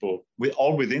for people,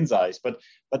 all within Zeiss. But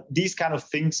these kind of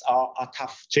things are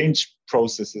tough. Change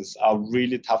processes are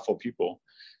really tough for people.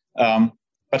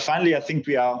 But finally, I think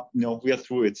we are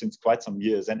through it since quite some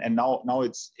years, and now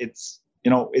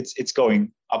it's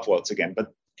going upwards again.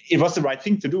 But it was the right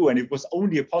thing to do, and it was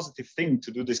only a positive thing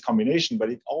to do this combination, but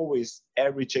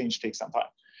every change takes some time.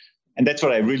 And that's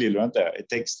what I really learned there. It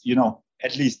takes,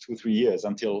 at least 2-3 years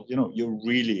until, you're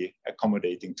really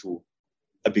accommodating to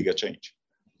a bigger change.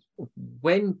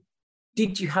 When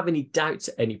did you have any doubts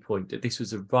at any point that this was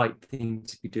the right thing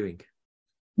to be doing?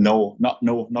 No,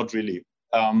 not really.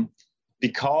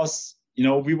 Because,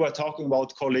 we were talking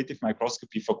about correlative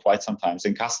microscopy for quite some time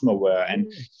in customerware.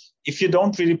 And if you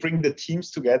don't really bring the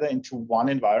teams together into one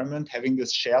environment, having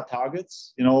this shared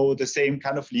targets, the same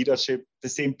kind of leadership, the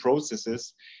same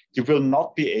processes, you will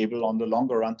not be able on the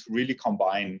longer run to really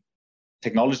combine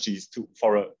technologies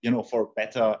for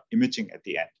better imaging at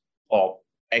the end, or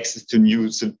access to new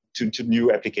to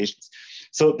new applications.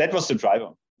 So that was the driver.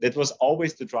 That was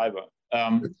always the driver.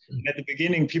 At the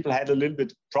beginning, people had a little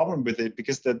bit problem with it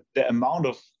because the amount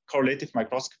of correlative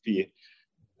microscopy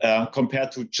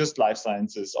compared to just life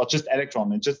sciences or just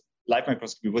electron and just light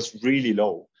microscopy was really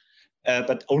low.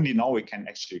 But only now we can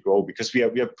actually grow because we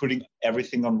are putting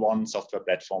everything on one software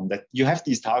platform, that you have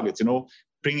these targets,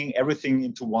 bringing everything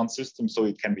into one system so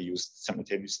it can be used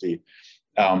simultaneously.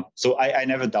 So I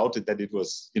never doubted that it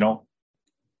was,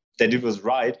 that it was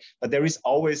right, but there is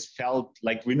always felt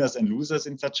like winners and losers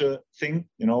in such a thing.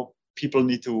 People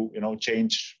need to,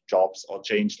 change jobs or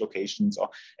change locations, or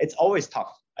it's always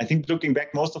tough. I think looking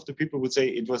back, most of the people would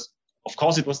say of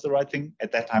course it was the right thing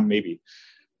at that time. Maybe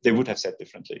they would have said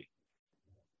differently.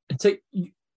 So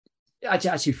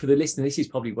actually, for the listener, this is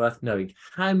probably worth knowing.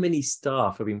 How many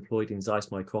staff are employed in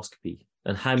Zeiss Microscopy,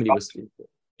 and how many was?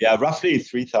 Yeah, roughly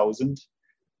 3,000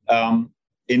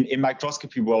 in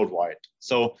microscopy worldwide.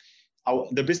 So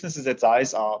the businesses at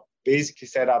Zeiss are basically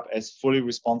set up as fully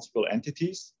responsible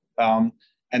entities, and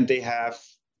they have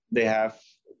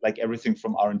like everything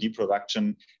from R&D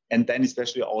production, and then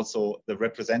especially also the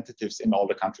representatives in all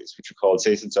the countries, which we call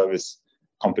sales and service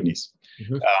companies.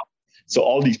 Mm-hmm. So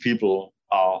all these people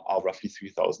are roughly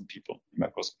 3,000 people in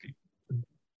microscopy.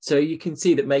 So you can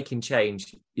see that making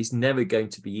change is never going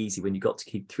to be easy when you've got to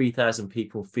keep 3,000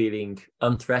 people feeling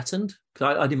unthreatened.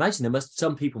 Because I'd imagine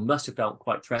some people must have felt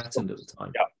quite threatened at the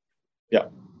time. Yeah.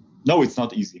 No, it's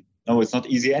not easy.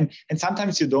 And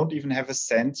sometimes you don't even have a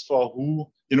sense for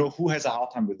who has a hard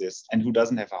time with this and who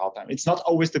doesn't have a hard time. It's not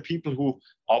always the people who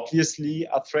obviously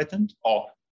are threatened or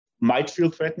might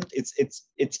feel threatened.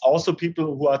 It's also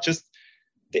people who are just,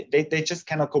 they just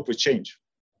cannot cope with change.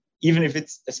 Even if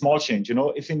it's a small change,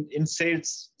 if in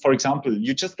sales, for example,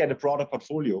 you just get a broader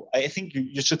portfolio, I think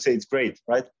you should say it's great,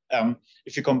 right?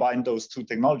 If you combine those two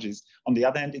technologies. On the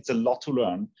other hand, it's a lot to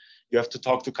learn. You have to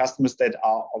talk to customers that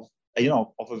are of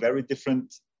a very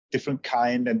different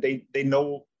kind, and they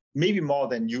know maybe more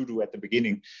than you do at the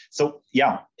beginning. So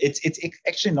yeah, it's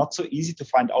actually not so easy to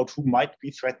find out who might be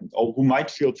threatened or who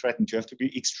might feel threatened. You have to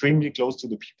be extremely close to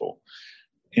the people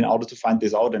in order to find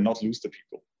this out and not lose the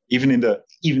people. Even in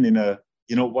a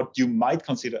what you might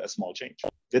consider a small change.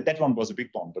 That one was a big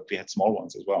one, but we had small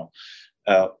ones as well,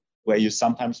 where you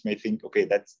sometimes may think, okay,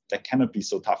 that cannot be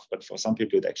so tough, but for some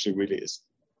people it actually really is.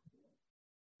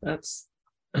 That's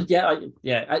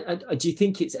do you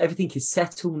think everything is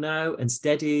settled now and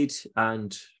steadied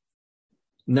and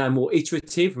now more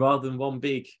iterative rather than one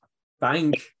big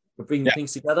bang of bringing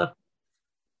things together?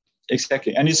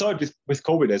 Exactly, and you saw it with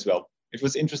COVID as well. It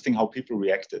was interesting how people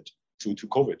reacted to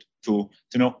COVID, to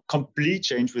complete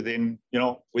change within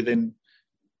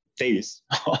days,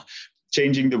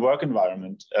 changing the work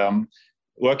environment,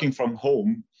 working from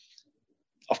home.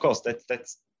 Of course,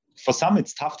 that's for some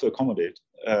it's tough to accommodate.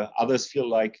 Others feel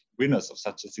like winners of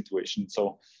such a situation.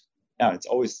 So yeah, it's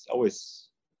always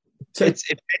so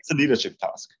it's a leadership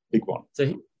task, big one.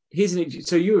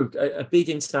 So you're a big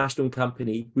international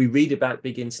company. We read about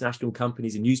big international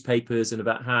companies in newspapers and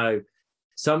about how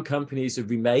some companies have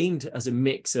remained as a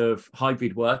mix of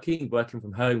hybrid working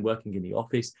from home, working in the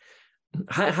office.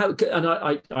 How and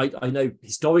I know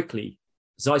historically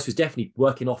Zeiss was definitely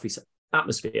working office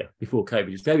atmosphere before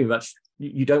COVID. It's very much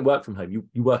you don't work from home,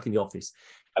 you work in the office.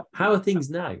 How are things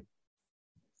now?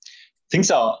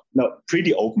 Things are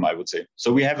pretty open, I would say.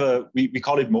 So we have we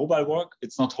call it mobile work.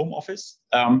 It's not home office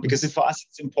because for us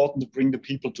it's important to bring the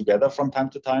people together from time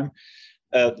to time.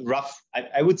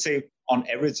 I would say on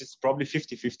average it's probably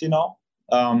 50-50 now.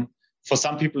 For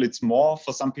some people it's more.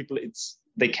 For some people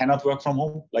they cannot work from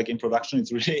home. Like in production,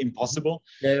 it's really impossible.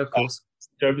 Yeah, of course.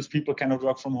 Service people cannot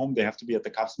work from home. They have to be at the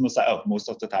customer side most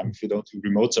of the time if you don't do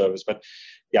remote service. But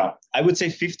yeah, I would say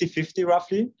 50-50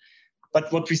 roughly.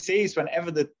 But what we say is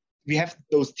whenever we have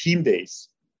those team days,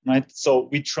 right? So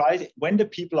we try, when the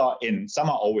people are in, some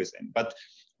are always in, but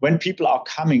when people are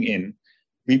coming in,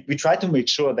 we try to make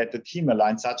sure that the team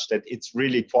aligns such that it's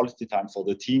really quality time for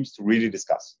the teams to really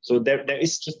discuss. So there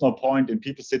is just no point in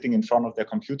people sitting in front of their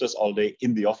computers all day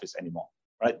in the office anymore,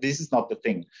 right? This is not the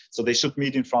thing. So they should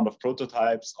meet in front of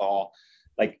prototypes or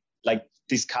like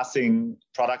discussing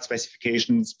product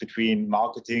specifications between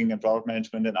marketing and product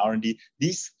management and R&D.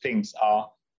 These things are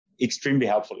extremely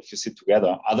helpful if you sit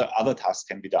together. Other tasks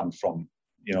can be done from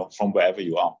wherever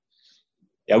you are.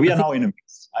 Yeah, we are now in a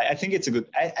mix. I think it's a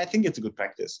good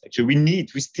practice. Actually, we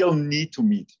still need to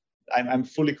meet. I'm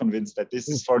fully convinced that this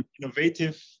is for an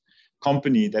innovative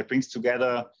company that brings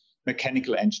together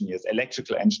mechanical engineers,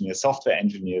 electrical engineers, software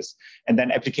engineers, and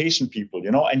then application people,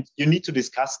 and you need to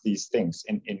discuss these things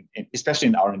in especially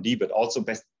in R&D, but also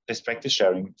best practice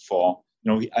sharing for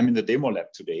I'm in the demo lab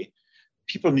today.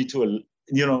 People need to,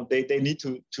 they need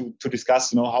to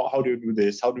discuss, how do you do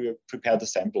this? How do you prepare the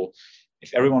sample?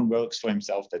 If everyone works for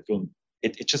himself,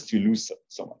 it just, you lose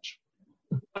so much.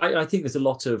 I think there's a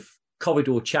lot of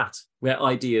corridor chat where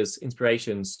ideas,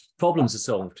 inspirations, problems are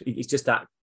solved. It's just that,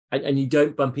 and you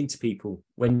don't bump into people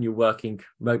when you're working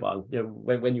mobile.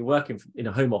 When you're working in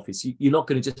a home office, you're not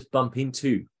going to just bump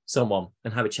into someone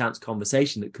and have a chance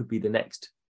conversation that could be the next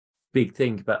big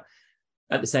thing. But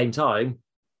at the same time,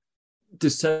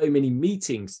 there's so many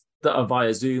meetings that are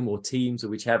via Zoom or Teams or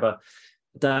whichever,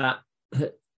 that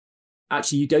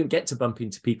actually you don't get to bump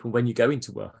into people when you go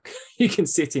into work. You can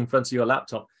sit in front of your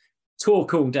laptop,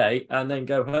 talk all day, and then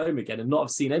go home again and not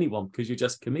have seen anyone because you're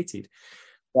just committed.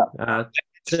 Yeah.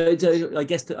 So I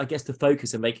guess the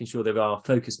focus and making sure there are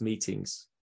focused meetings.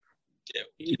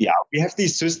 Yeah, we have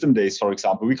these system days, for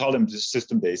example. We call them the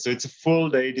system days. So it's a full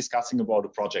day discussing about a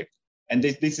project. And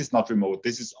this is not remote.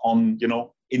 This is on,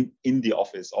 in the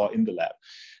office or in the lab.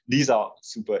 These are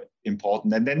super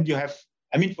important. And then you have,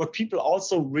 what people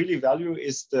also really value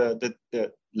is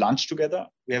the lunch together.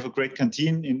 We have a great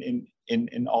canteen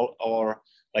in all our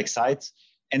sites.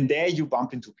 And there you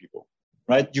bump into people.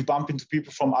 Right? You bump into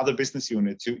people from other business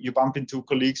units. You bump into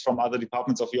colleagues from other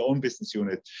departments of your own business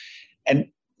unit. And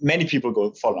many people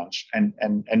go for lunch.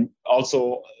 And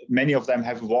also many of them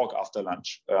have a walk after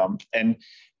lunch. And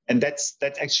that's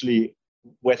actually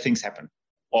where things happen.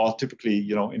 Or typically,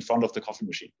 in front of the coffee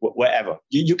machine, wherever.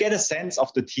 You get a sense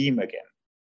of the team again.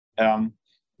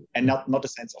 And not a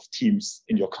sense of teams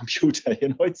in your computer.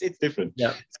 It's different.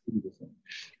 Yeah. It's really different.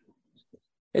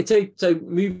 So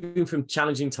moving from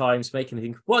challenging times, making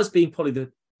things, what has been probably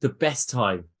the best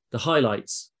time, the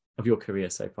highlights of your career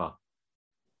so far?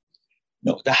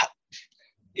 No,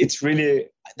 it's really,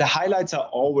 the highlights are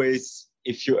always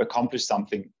if you accomplish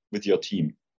something with your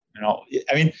team.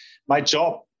 My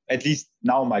job, at least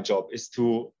now my job, is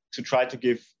to try to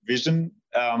give vision,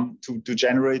 to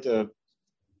generate a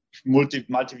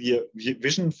multi-year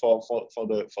vision for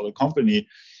the company.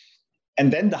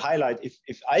 And then the highlight,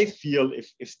 if I feel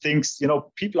if things,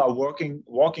 people are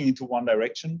walking into one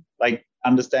direction,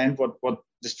 understand what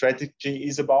the strategy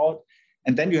is about,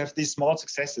 and then you have these small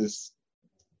successes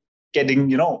getting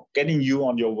you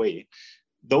on your way.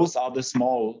 Those are the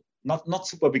small, not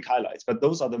super big highlights, but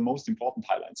those are the most important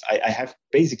highlights I have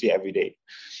basically every day.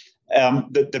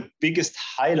 The biggest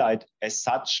highlight as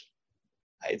such,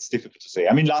 it's difficult to say.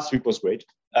 Last week was great.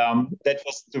 That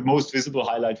was the most visible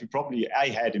highlight I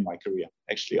had in my career,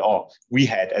 actually, or we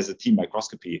had as a team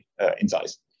Microscopy in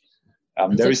Zeiss.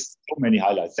 There is so many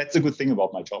highlights. That's a good thing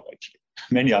about my job, actually.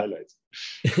 Many highlights.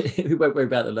 We won't worry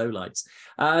about the lowlights.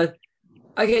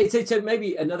 Okay, so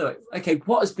maybe another. Okay,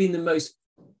 what has been the most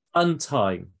fun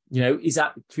time? Is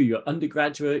that through your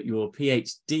undergraduate, your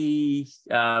PhD,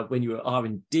 when you were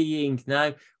R&Ding?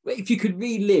 Now, if you could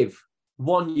relive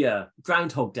 1 year,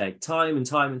 Groundhog Day, time and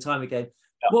time and time again,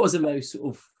 what was the most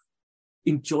sort of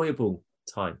enjoyable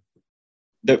time?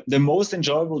 The most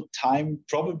enjoyable time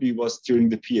probably was during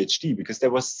the PhD, because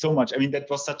there was so much. That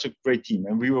was such a great team,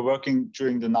 and we were working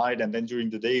during the night, and then during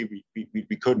the day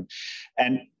we couldn't.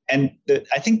 And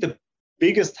I think the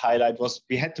biggest highlight was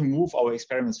we had to move our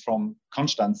experiments from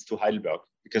Konstanz to Heidelberg,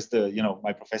 because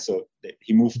my professor,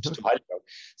 he moved to Heidelberg.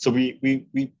 So we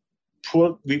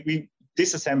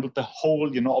disassembled the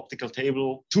whole optical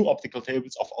table, 2 optical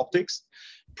tables of optics,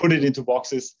 put it into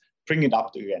boxes, bring it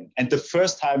up again. And the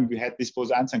first time we had this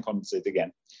Bose-Einstein condensate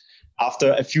again,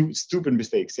 after a few stupid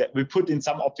mistakes. We put in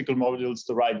some optical modules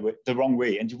the wrong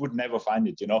way, and you would never find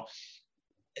it.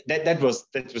 That was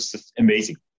just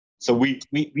amazing. So we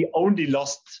only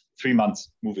lost 3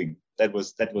 months moving. That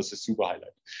was a super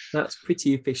highlight. That's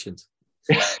pretty efficient.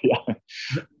 Yeah.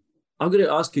 I'm going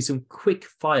to ask you some quick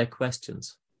fire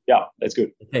questions. Yeah, that's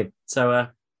good. Okay, so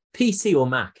PC or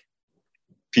Mac?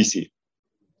 PC.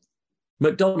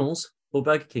 McDonald's or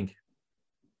Burger King?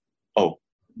 Oh,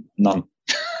 none.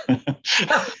 Do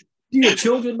your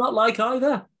children not like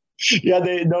either? Yeah,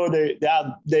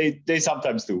 they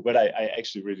sometimes do, but I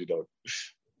actually really don't.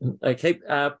 Okay,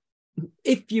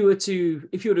 if you were to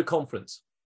a conference,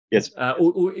 yes,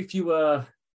 or if you were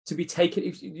to be taken,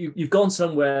 if you've gone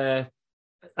somewhere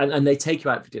and they take you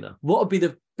out for dinner, what would be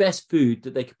the best food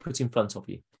that they could put in front of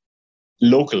you?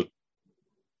 Local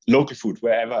food,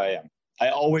 wherever I am. I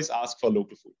always ask for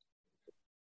local food.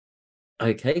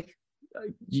 Okay.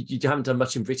 You haven't done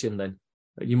much in Britain then.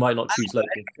 You might not choose local.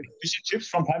 Fish and chips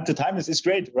from time to time is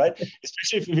great, right?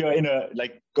 Especially if you're in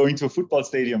going to a football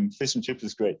stadium, fish and chips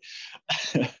is great.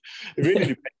 It really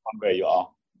depends on where you are.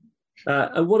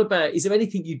 And what about, is there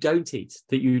anything you don't eat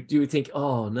that you do think,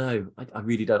 oh no, I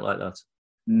really don't like that?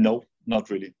 No, not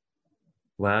really.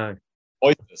 Wow.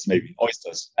 Oysters, maybe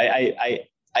oysters. I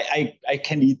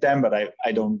can eat them, but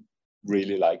I don't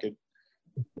really like it.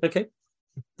 Okay,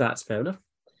 that's fair enough.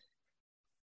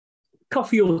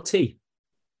 Coffee or tea?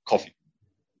 Coffee.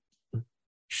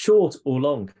 Short or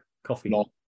long coffee?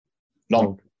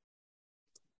 Long.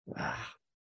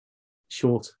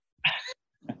 Short.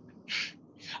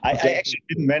 I actually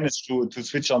didn't manage to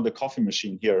switch on the coffee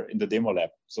machine here in the demo lab,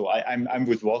 so I'm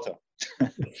with water.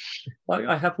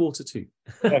 I have water too,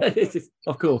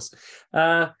 of course.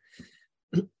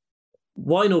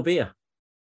 Wine or beer?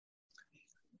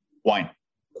 Wine.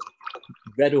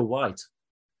 Red or white?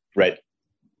 Red.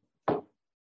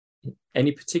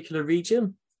 Any particular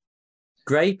region?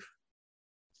 Grape?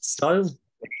 Style?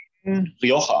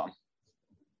 Rioja.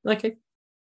 Okay.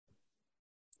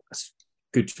 That's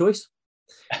a good choice.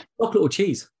 Chocolate or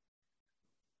cheese?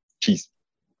 Cheese.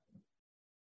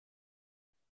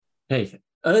 Hey,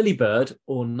 early bird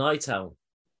or night owl?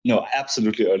 No,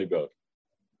 absolutely early bird.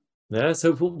 Yeah.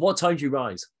 So what time do you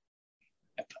rise?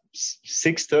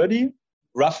 6:30,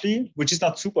 roughly, which is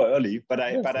not super early, but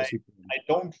I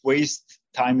don't waste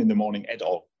time in the morning at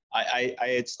all.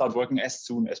 I start working as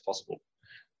soon as possible.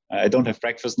 I don't have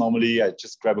breakfast normally. I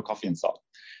just grab a coffee and start.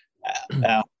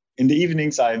 In the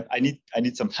evenings, I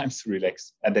need some time to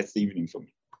relax, and that's the evening for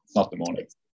me. It's not the morning.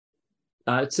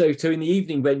 So in the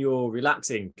evening when you're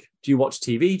relaxing, do you watch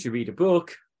TV? Do you read a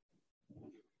book?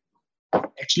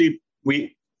 Actually,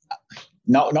 we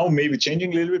now maybe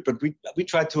changing a little bit, but we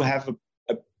try to have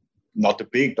a not a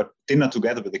big, but dinner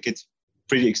together with the kids,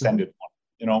 pretty extended one.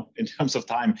 You know, in terms of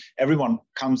time, everyone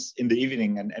comes in the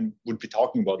evening and would be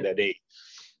talking about their day.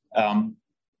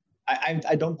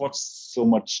 I don't watch so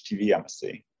much TV, I must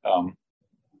say.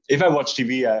 If I watch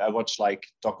TV, I watch like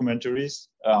documentaries,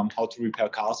 how to repair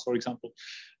cars, for example.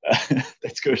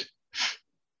 That's good.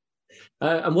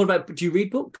 And what about, do you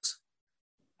read books?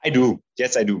 I do.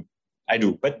 Yes, I do.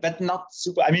 But not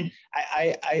super. I mean,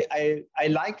 I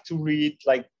like to read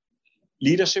like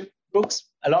leadership books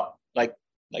a lot, like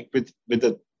with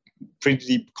the pretty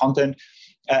deep content.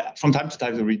 From time to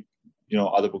time, I read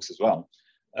other books as well.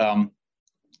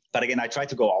 But again, I try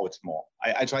to go out more.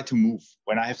 I try to move.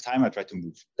 When I have time, I try to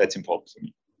move. That's important for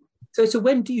me. So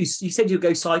when do you said you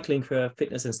go cycling for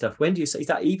fitness and stuff. When do you, is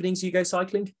that evenings you go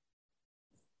cycling?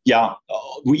 Yeah,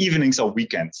 evenings or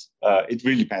weekends. It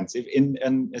really depends. If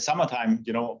in summertime,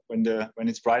 when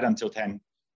it's bright until 10,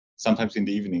 sometimes in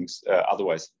the evenings,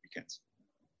 otherwise weekends.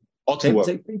 Or to work.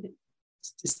 So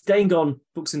staying on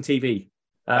books and TV,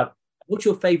 what's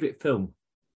your favorite film?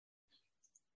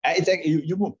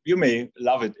 You may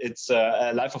love it. It's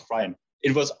Life of Brian.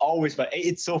 It was always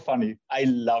it's so funny. I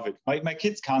love it. My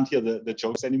kids can't hear the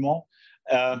jokes anymore.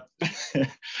 I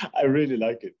really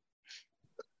like it.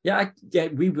 Yeah,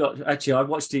 I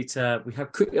watched it. We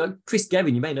have Chris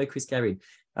Guerin. You may know Chris Guerin.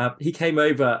 He came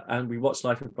over and we watched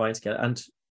Life of Brian together. And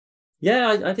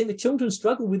yeah, I think the children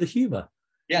struggle with the humor.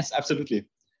 Yes, absolutely.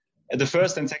 The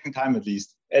first and second time, at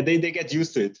least, they get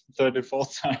used to it. Third and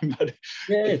fourth time, but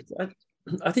yeah.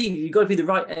 I think you've got to be the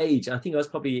right age. I think I was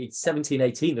probably 17,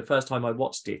 18 the first time I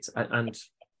watched it. And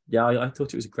yeah, I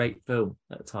thought it was a great film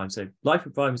at the time. So Life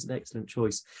of Brian was an excellent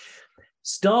choice.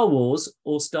 Star Wars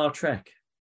or Star Trek?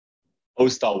 Oh,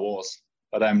 Star Wars.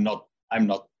 But I'm not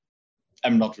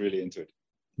really into it.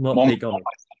 Not more big on it.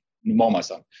 More my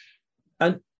son.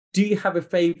 And do you have a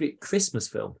favorite Christmas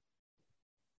film?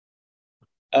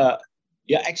 Yeah,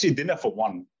 actually Dinner for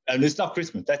One. And it's not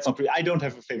Christmas. That's not. I don't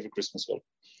have a favorite Christmas film.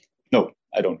 No,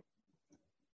 I don't.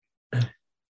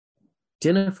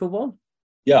 Dinner for One?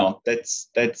 Yeah, that's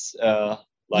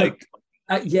like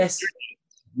yes.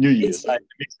 New Year's.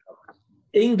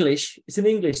 English. It's an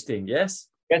English thing, yes?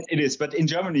 Yes, it is. But in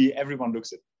Germany, everyone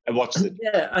looks it and watches it.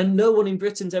 Yeah, and no one in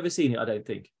Britain's ever seen it, I don't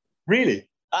think. Really?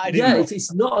 I didn't know.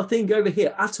 It's not a thing over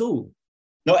here at all.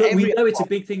 No, but we know it's a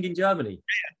big thing in Germany.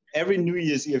 Yeah, every New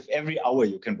Year's Eve, every hour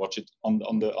you can watch it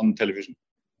on television.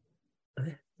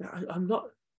 I'm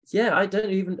not. Yeah, I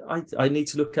don't even. I need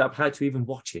to look up how to even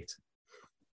watch it.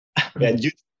 Yeah,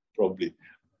 you probably.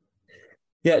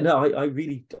 Yeah, no,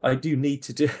 I do need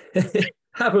to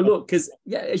have a look because,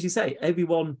 yeah, as you say,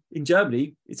 everyone in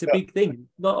Germany, it's a big thing,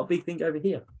 not a big thing over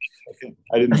here.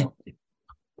 I didn't know.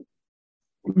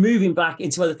 Moving back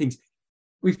into other things,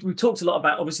 we've talked a lot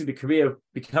about obviously the career,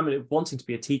 wanting to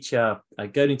be a teacher,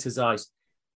 going into Zeiss.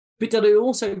 But did I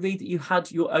also read that you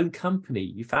had your own company?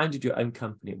 You founded your own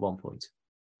company at one point.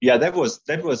 Yeah, that was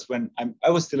when I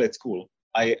was still at school.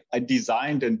 I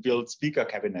designed and built speaker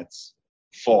cabinets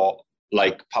for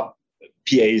like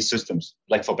PA systems,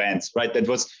 like for bands, right?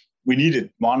 We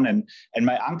needed one, and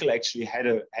my uncle actually had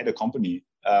a company,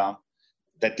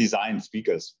 that design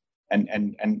speakers, and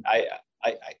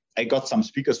I got some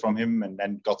speakers from him, and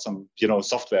then got some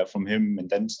software from him, and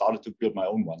then started to build my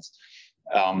own ones.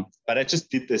 But I just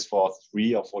did this for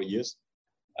 3 or 4 years.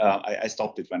 I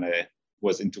stopped it when I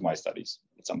was into my studies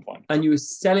at some point. And you were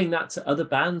selling that to other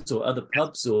bands or other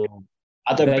pubs or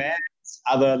other bands,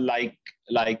 other like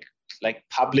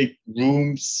public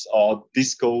rooms or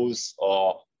discos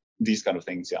or these kind of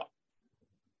things. Yeah.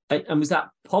 And was that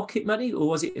pocket money or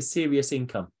was it a serious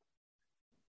income?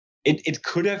 It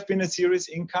could have been a serious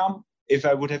income if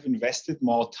I would have invested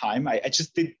more time. I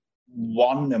just did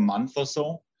one a month or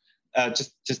so,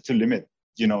 just to limit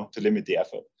the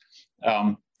effort.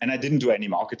 And I didn't do any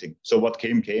marketing. So what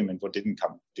came, and what didn't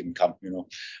come.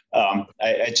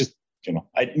 I just,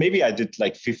 maybe I did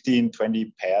like 15,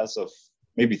 20 pairs of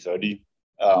maybe 30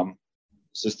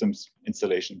 systems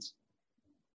installations.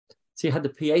 So you had the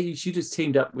PA, you should have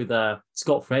teamed up with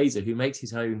Scott Fraser, who makes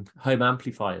his own home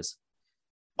amplifiers.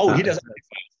 Oh, he does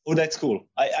amplifiers. Oh, that's cool.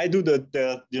 I do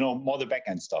the more the back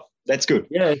end stuff. That's good.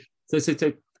 Yeah. So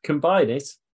to combine it,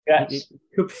 it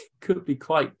could be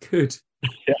quite good.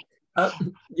 Yeah.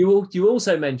 You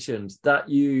also mentioned that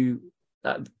you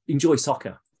enjoy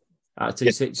soccer. So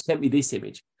you sent me this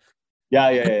image. Yeah,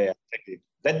 exactly.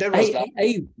 That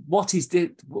was what is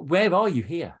where are you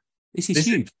here? This is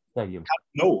huge stadium.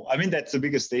 No, I mean that's the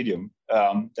biggest stadium.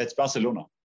 That's Barcelona.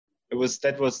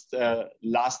 That was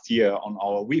last year on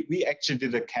our. We actually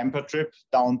did a camper trip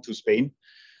down to Spain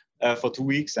for 2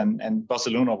 weeks, and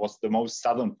Barcelona was the most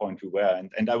southern point we were,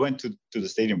 and I went to the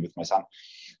stadium with my son.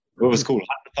 It was cool.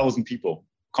 100,000 people,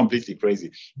 completely crazy.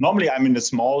 Normally, I'm in a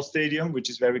small stadium, which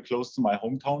is very close to my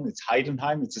hometown. It's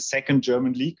Heidenheim. It's a second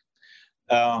German league,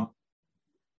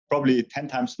 probably 10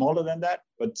 times smaller than that,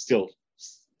 but still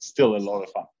a lot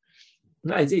of fun.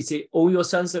 No, is it all your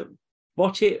sons that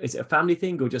watch it? Is it a family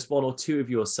thing, or just one or two of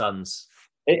your sons?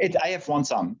 I have one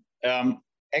son.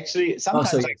 Actually,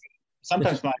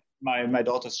 sometimes my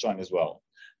daughters join as well.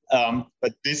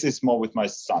 But this is more with my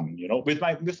son, With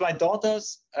my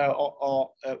daughters,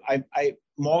 I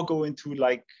more go into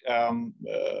like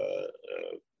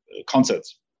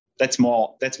concerts. That's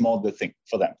more the thing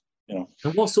for them,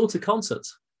 And what sort of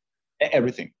concerts?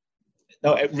 Everything.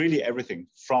 No, really everything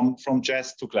from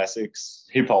jazz to classics,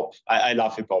 hip hop. I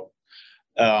love hip hop.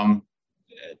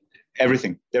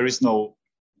 Everything. There is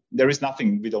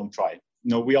nothing we don't try.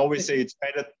 We always say it's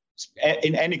better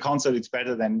in any concert. It's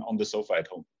better than on the sofa at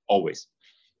home. Always.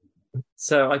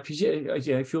 So I presume,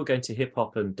 if you're going to hip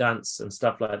hop and dance and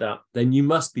stuff like that, then you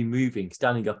must be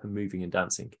standing up and moving and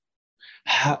dancing.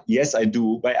 Yes, I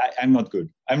do, but I'm not good.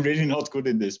 I'm really not good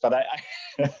in this, but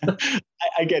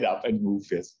I get up and move.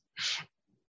 Yes.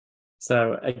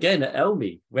 So again, at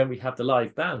Elmi, when we have the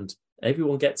live band,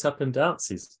 everyone gets up and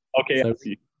dances. Okay, so, I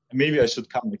see. Maybe I should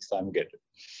come next time and get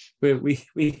it.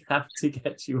 We have to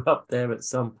get you up there at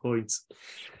some point.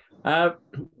 I've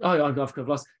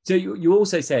lost. So you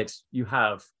also said you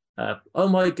have. Oh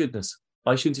my goodness!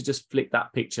 I shouldn't have just flicked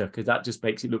that picture because that just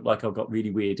makes it look like I've got really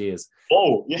weird ears.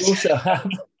 Oh yes. You also have.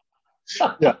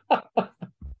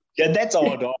 Yeah, that's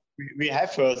our dog. We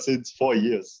have her since 4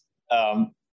 years,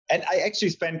 and I actually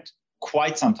spent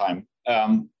quite some time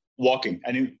walking.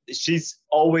 And she's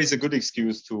always a good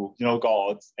excuse to go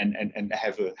out and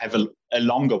have a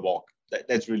longer walk.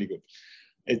 That's really good.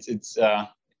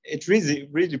 It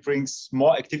really brings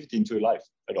more activity into your life,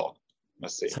 a dog, I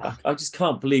must say. I just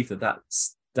can't believe that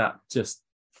just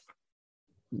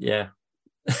yeah.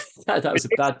 that was a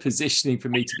bad positioning for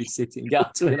me to be sitting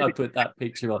up to when I put that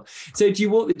picture on. So do you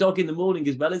walk the dog in the morning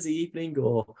as well as the evening,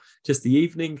 or just the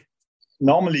evening?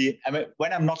 Normally,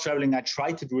 when I'm not traveling, I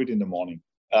try to do it in the morning.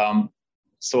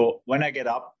 So when I get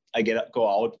up, go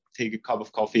out, take a cup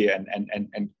of coffee, and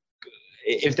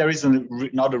if there is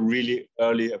not a really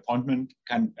early appointment,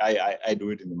 I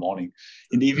do it in the morning.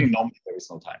 In the evening, normally there is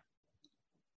no time.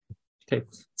 Okay,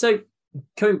 so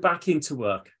coming back into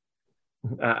work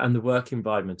and the work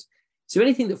environment, is there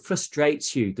anything that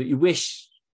frustrates you that you wish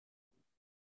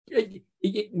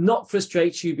it not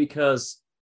frustrates you because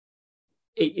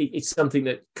it's something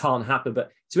that can't happen,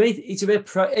 but is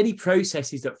there any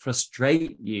processes that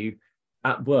frustrate you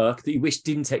at work that you wish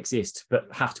didn't exist but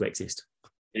have to exist?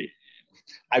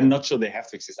 I'm not sure they have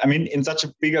to exist. I mean, in such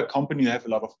a bigger company, you have a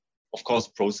lot of course,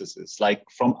 processes, like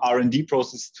from R&D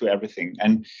process to everything.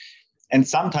 And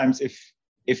sometimes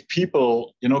if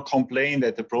people, complain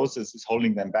that the process is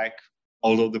holding them back,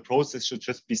 although the process should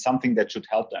just be something that should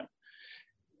help them,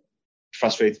 it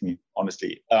frustrates me,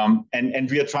 honestly. And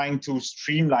we are trying to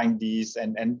streamline these,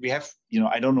 and we have,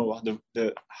 I don't know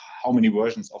how many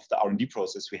versions of the R&D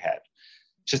process we had.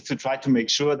 just to try to make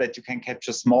sure that you can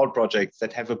capture small projects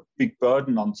that have a big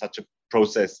burden on such a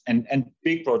process, and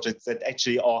big projects that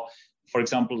actually are, for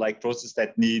example, like processes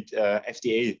that need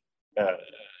FDA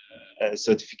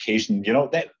certification,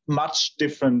 that much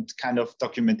different kind of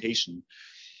documentation.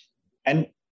 And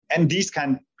these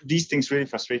things really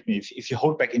frustrate me. If you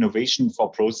hold back innovation for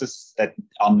processes that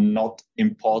are not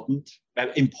important,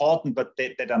 but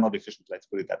that are not efficient, let's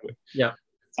put it that way. Yeah.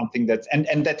 Something that's,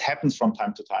 and that happens from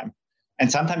time to time.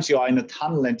 And sometimes you are in a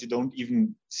tunnel and you don't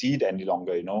even see it any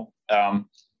longer,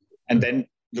 and then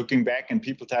looking back and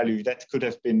people tell you that could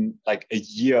have been like a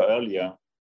year earlier.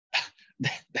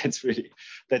 That's really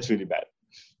bad.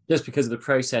 Just because of the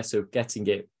process of getting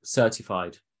it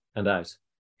certified and out.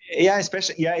 Yeah,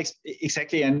 especially, yeah,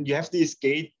 exactly. And you have these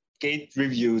gate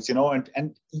reviews,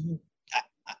 and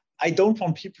I don't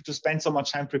want people to spend so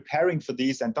much time preparing for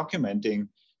these and documenting,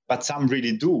 but some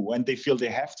really do, and they feel they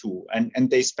have to, and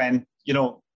they spend,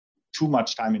 too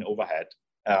much time in overhead.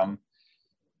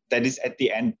 That is at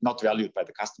the end not valued by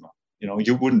the customer.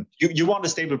 You want a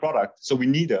stable product, so we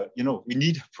need a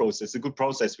process, a good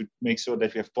process. We make sure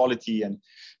that we have quality, and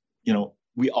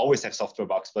we always have software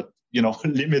bugs, but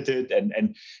limited,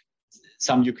 and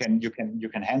some you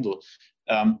can handle.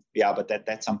 But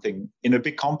that's something in a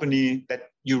big company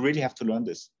that you really have to learn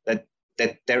this. That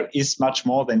there is much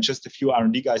more than just a few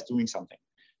R&D guys doing something.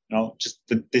 Just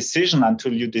the decision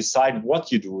until you decide what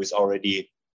you do is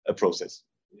already a process.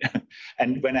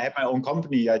 And when I had my own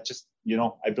company, I just,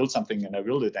 I built something and I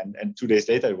built it, and 2 days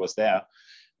later it was there.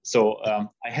 So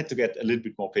I had to get a little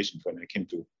bit more patient when I came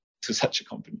to such a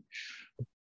company.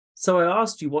 So I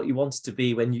asked you what you wanted to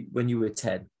be when you were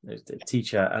 10, as a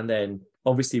teacher, and then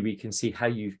obviously we can see how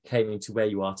you came into where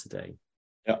you are today.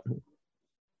 Yeah.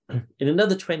 In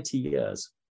another 20 years,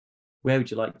 where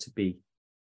would you like to be?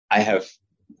 I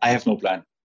have no plan.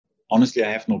 Honestly,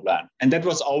 I have no plan. And that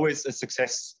was always a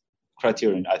success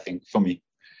criterion, I think, for me.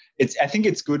 I think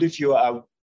it's good if you are,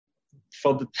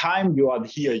 for the time you are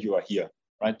here,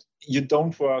 right? You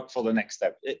don't work for the next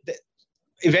step.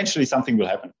 Eventually something will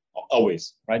happen,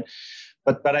 always, right?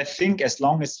 But I think as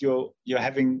long as you're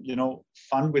having,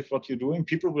 fun with what you're doing,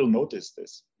 people will notice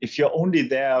this. If you're only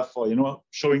there for,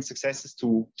 showing successes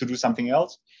to do something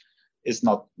else, is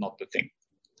not the thing.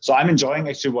 So I'm enjoying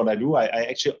actually what I do. I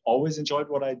actually always enjoyed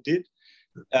what I did.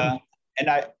 And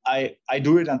I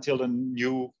do it until a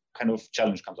new kind of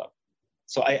challenge comes up.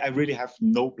 So I really have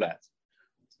no plans.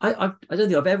 I don't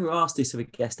think I've ever asked this of a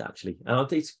guest, actually. And I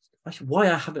think why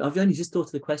I haven't, I've only just thought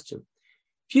of the question.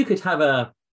 If you could have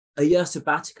a year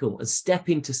sabbatical and step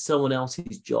into someone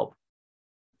else's job,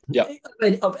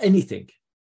 of anything,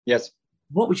 yes,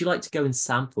 what would you like to go and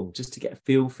sample just to get a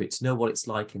feel for it, to know what it's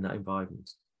like in that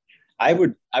environment? I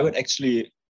would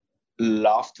actually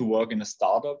love to work in a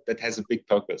startup that has a big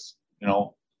purpose,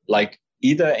 like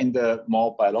either in the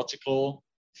more biological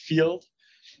field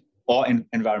or in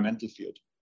environmental field.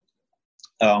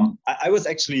 I was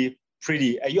actually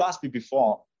you asked me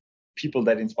before, people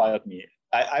that inspired me.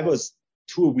 I was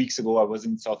 2 weeks ago, I was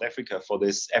in South Africa for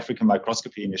this African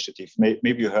Microscopy initiative.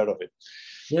 Maybe you heard of it.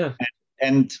 Yeah.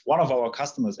 And one of our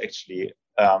customers actually,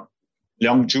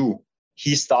 Leong Ju,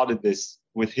 he started this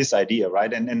with his idea,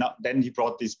 right? And then he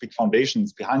brought these big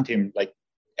foundations behind him,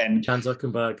 and Jan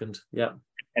Zuckerberg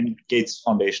and Gates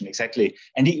Foundation, exactly.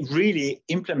 And he really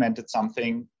implemented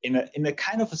something in a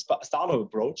kind of a startup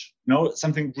approach,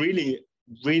 something really,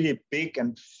 really big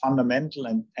and fundamental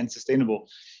and sustainable.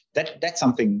 That's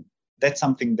something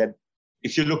that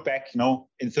if you look back,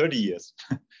 in 30 years,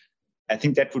 I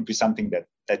think that would be something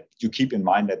that you keep in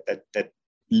mind, that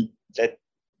you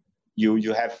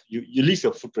leave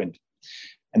your footprint.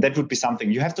 And that would be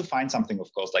something. You have to find something,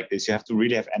 of course, like this. You have to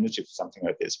really have energy for something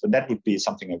like this. But that would be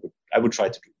something I would try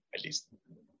to do, at least.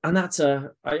 And that's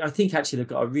I think actually they've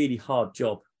got a really hard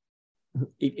job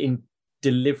in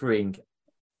delivering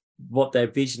what their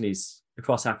vision is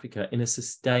across Africa in a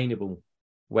sustainable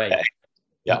way.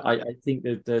 Yeah. I think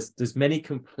that there's many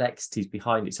complexities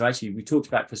behind it. So actually, we talked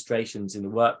about frustrations in the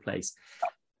workplace.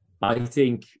 I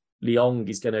think Leong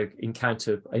is going to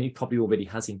encounter, and he probably already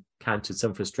has encountered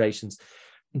some frustrations.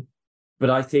 But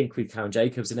I think with Karen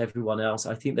Jacobs and everyone else,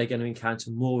 I think they're going to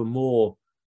encounter more and more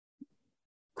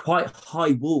quite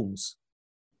high walls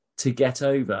to get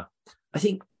over. I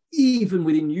think even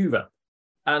within Europe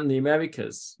and the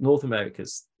Americas, North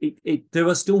Americas, there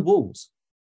are still walls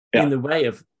in the way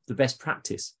of the best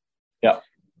practice. Yeah.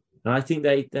 And I think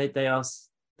they're going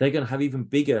to have even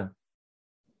bigger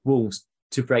walls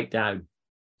to break down.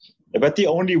 But the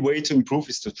only way to improve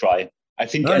is to try. I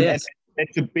think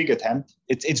it's a big attempt.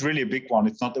 It's really a big one.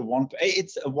 It's not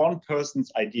it's a one person's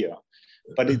idea.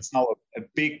 but it's now a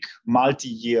big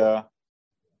multi-year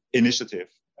initiative.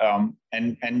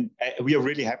 And we are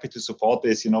really happy to support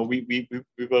this. We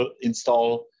will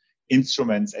install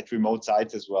instruments at remote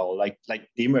sites as well, like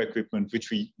demo equipment,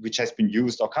 which has been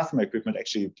used, or customer equipment.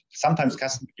 Actually, sometimes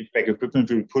customer feedback equipment,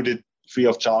 we will put it free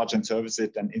of charge and service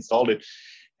it and install it,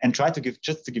 and try to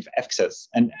give access.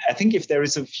 And I think if there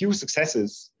is a few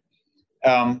successes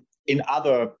in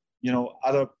other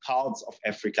parts of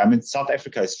Africa. I mean, South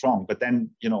Africa is strong, but then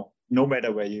no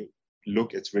matter where you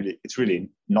look, it's really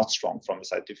not strong from a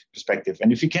scientific perspective.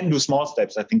 And if you can do small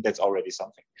steps, I think that's already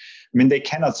something. I mean, they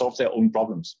cannot solve their own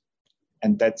problems,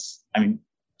 and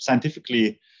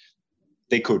scientifically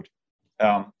they could,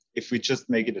 if we just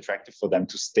make it attractive for them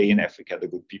to stay in Africa, the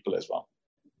good people as well.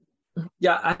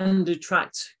 Yeah, and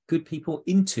attract good people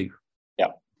into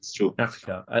it's true,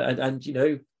 Africa. And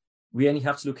we only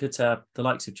have to look at the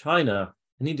likes of China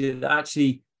and India.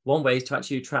 Actually, one way is to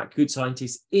actually attract good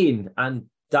scientists in, and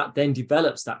that then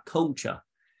develops that culture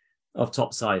of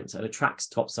top science and attracts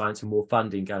top science and more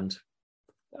funding, and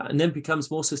then becomes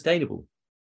more sustainable.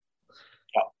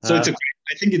 So I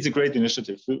think it's a great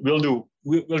initiative. We'll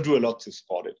do a lot to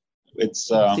support it.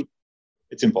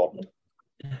 It's important.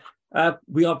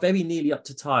 We are very nearly up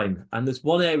to time, and there's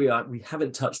one area we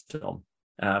haven't touched on.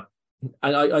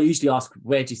 And I usually ask,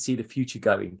 where do you see the future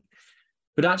going?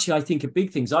 But actually, I think a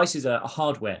big thing, Zeiss is a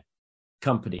hardware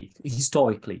company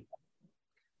historically.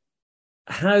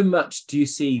 How much do you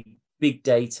see big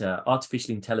data,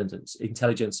 artificial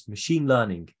intelligence, machine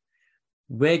learning?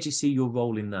 Where do you see your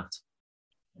role in that?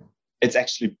 It's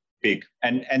actually big,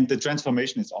 and the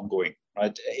transformation is ongoing,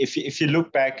 right? If you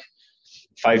look back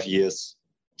 5 years,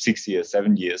 6 years,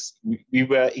 7 years, we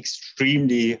were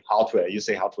extremely hardware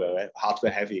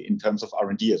heavy in terms of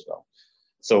R&D as well.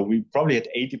 So we probably had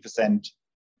 80%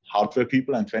 hardware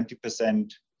people and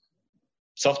 20%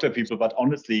 software people, but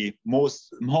honestly, more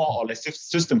or less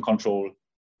system control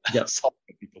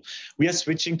software people. We are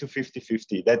switching to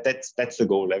 50-50. That's the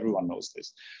goal. Everyone knows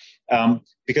this.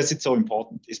 Because it's so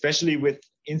important, especially with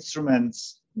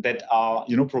instruments that are,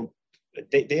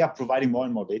 they are providing more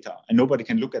and more data, and nobody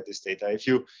can look at this data.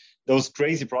 Those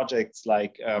crazy projects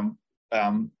like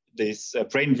this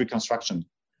brain reconstruction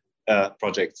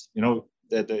projects,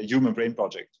 the human brain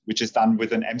project, which is done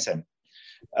with an MSEM,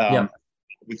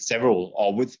 with several,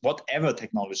 or with whatever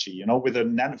technology, with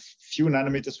a few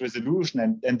nanometers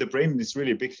resolution, and the brain is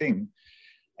really a big thing.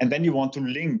 And then you want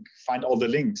to find all the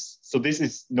links. So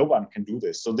no one can do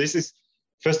this. So this is,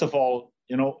 first of all,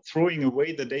 throwing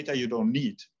away the data you don't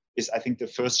need is, I think, the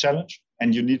first challenge.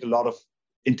 And you need a lot of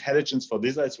intelligence for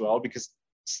this as well, because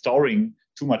storing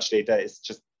too much data is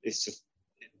just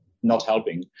not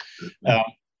helping.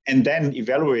 And then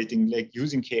evaluating, like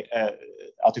using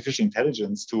artificial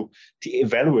intelligence to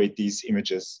evaluate these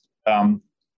images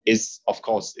is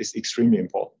extremely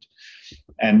important.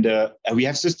 And we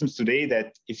have systems today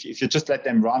that if you just let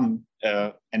them run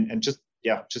and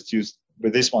just use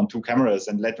with this 2 cameras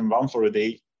and let them run for a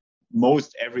day,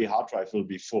 most every hard drive will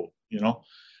be full,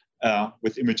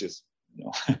 with images.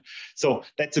 So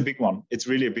that's a big one. It's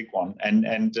really a big one.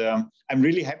 And I'm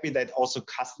really happy that also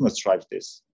customers drive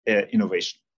this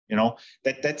innovation.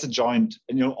 That's a joint,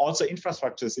 and also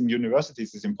infrastructures in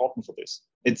universities is important for this.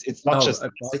 It's not just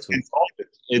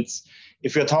it's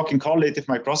if we're talking correlative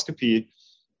microscopy,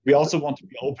 we also want to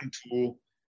be open to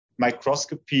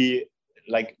microscopy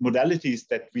like modalities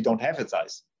that we don't have at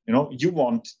Zeiss. You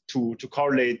want to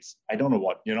correlate, I don't know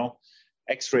what,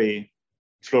 X-ray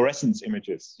fluorescence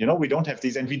images. We don't have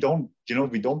these, and we don't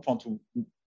want to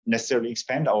necessarily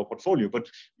expand our portfolio, but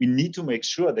we need to make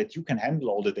sure that you can handle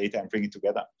all the data and bring it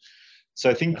together. So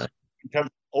I think in terms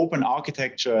of open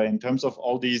architecture, in terms of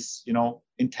all these,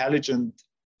 intelligent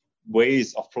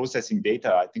ways of processing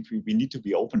data, I think we need to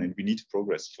be open, and we need to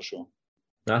progress for sure.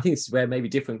 And I think this is where maybe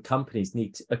different companies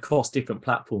across different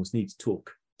platforms need to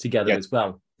talk together as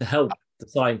well to help the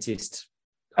scientists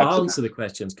answer the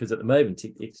questions, because at the moment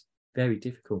it's very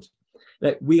difficult.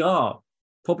 Now, we are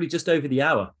probably just over the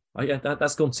hour.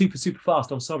 That's gone super, super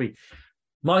fast. I'm sorry.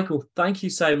 Michael, thank you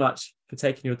so much for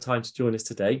taking your time to join us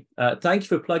today. Thank you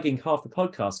for plugging half the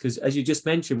podcast, because as you just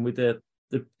mentioned with the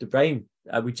brain,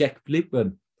 with Jack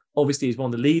Blipman, obviously is one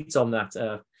of the leads on that,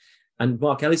 and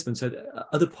Mark Ellisman, so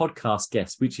other podcast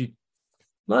guests, which you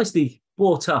nicely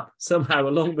brought up somehow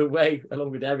along the way,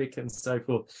 along with Eric and so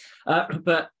forth.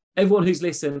 But everyone who's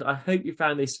listened, I hope you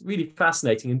found this really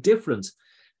fascinating and different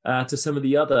to some of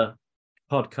the other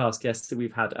podcast guests that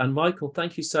we've had. And Michael,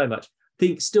 thank you so much. I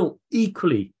think still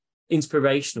equally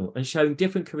inspirational and showing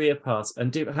different career paths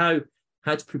and how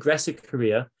to progress a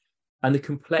career and the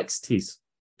complexities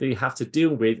that you have to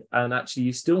deal with, and actually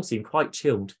you still seem quite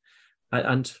chilled.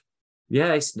 And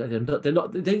yeah,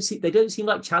 they don't seem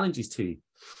like challenges to you.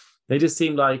 They just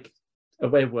seem like a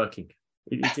way of working.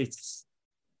 It's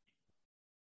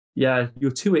yeah,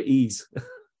 you're too at ease.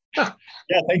 Yeah,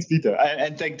 thanks, Peter.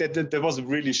 And think that was a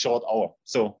really short hour.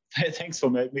 So thanks for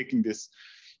making this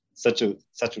such a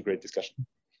great discussion.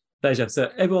 Pleasure. So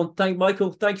everyone, thank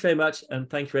Michael. Thank you very much. And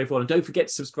thank you everyone. And don't forget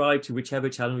to subscribe to whichever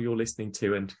channel you're listening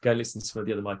to and go listen to some of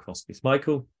the other microscopists.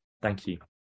 Michael, thank you.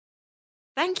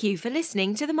 Thank you for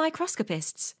listening to The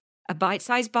Microscopists, a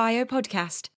bite-sized bio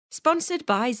podcast sponsored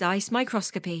by Zeiss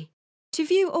Microscopy. To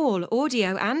view all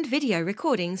audio and video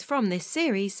recordings from this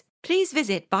series, please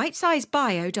visit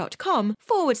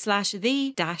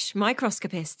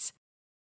bitesizebio.com/the-microscopists.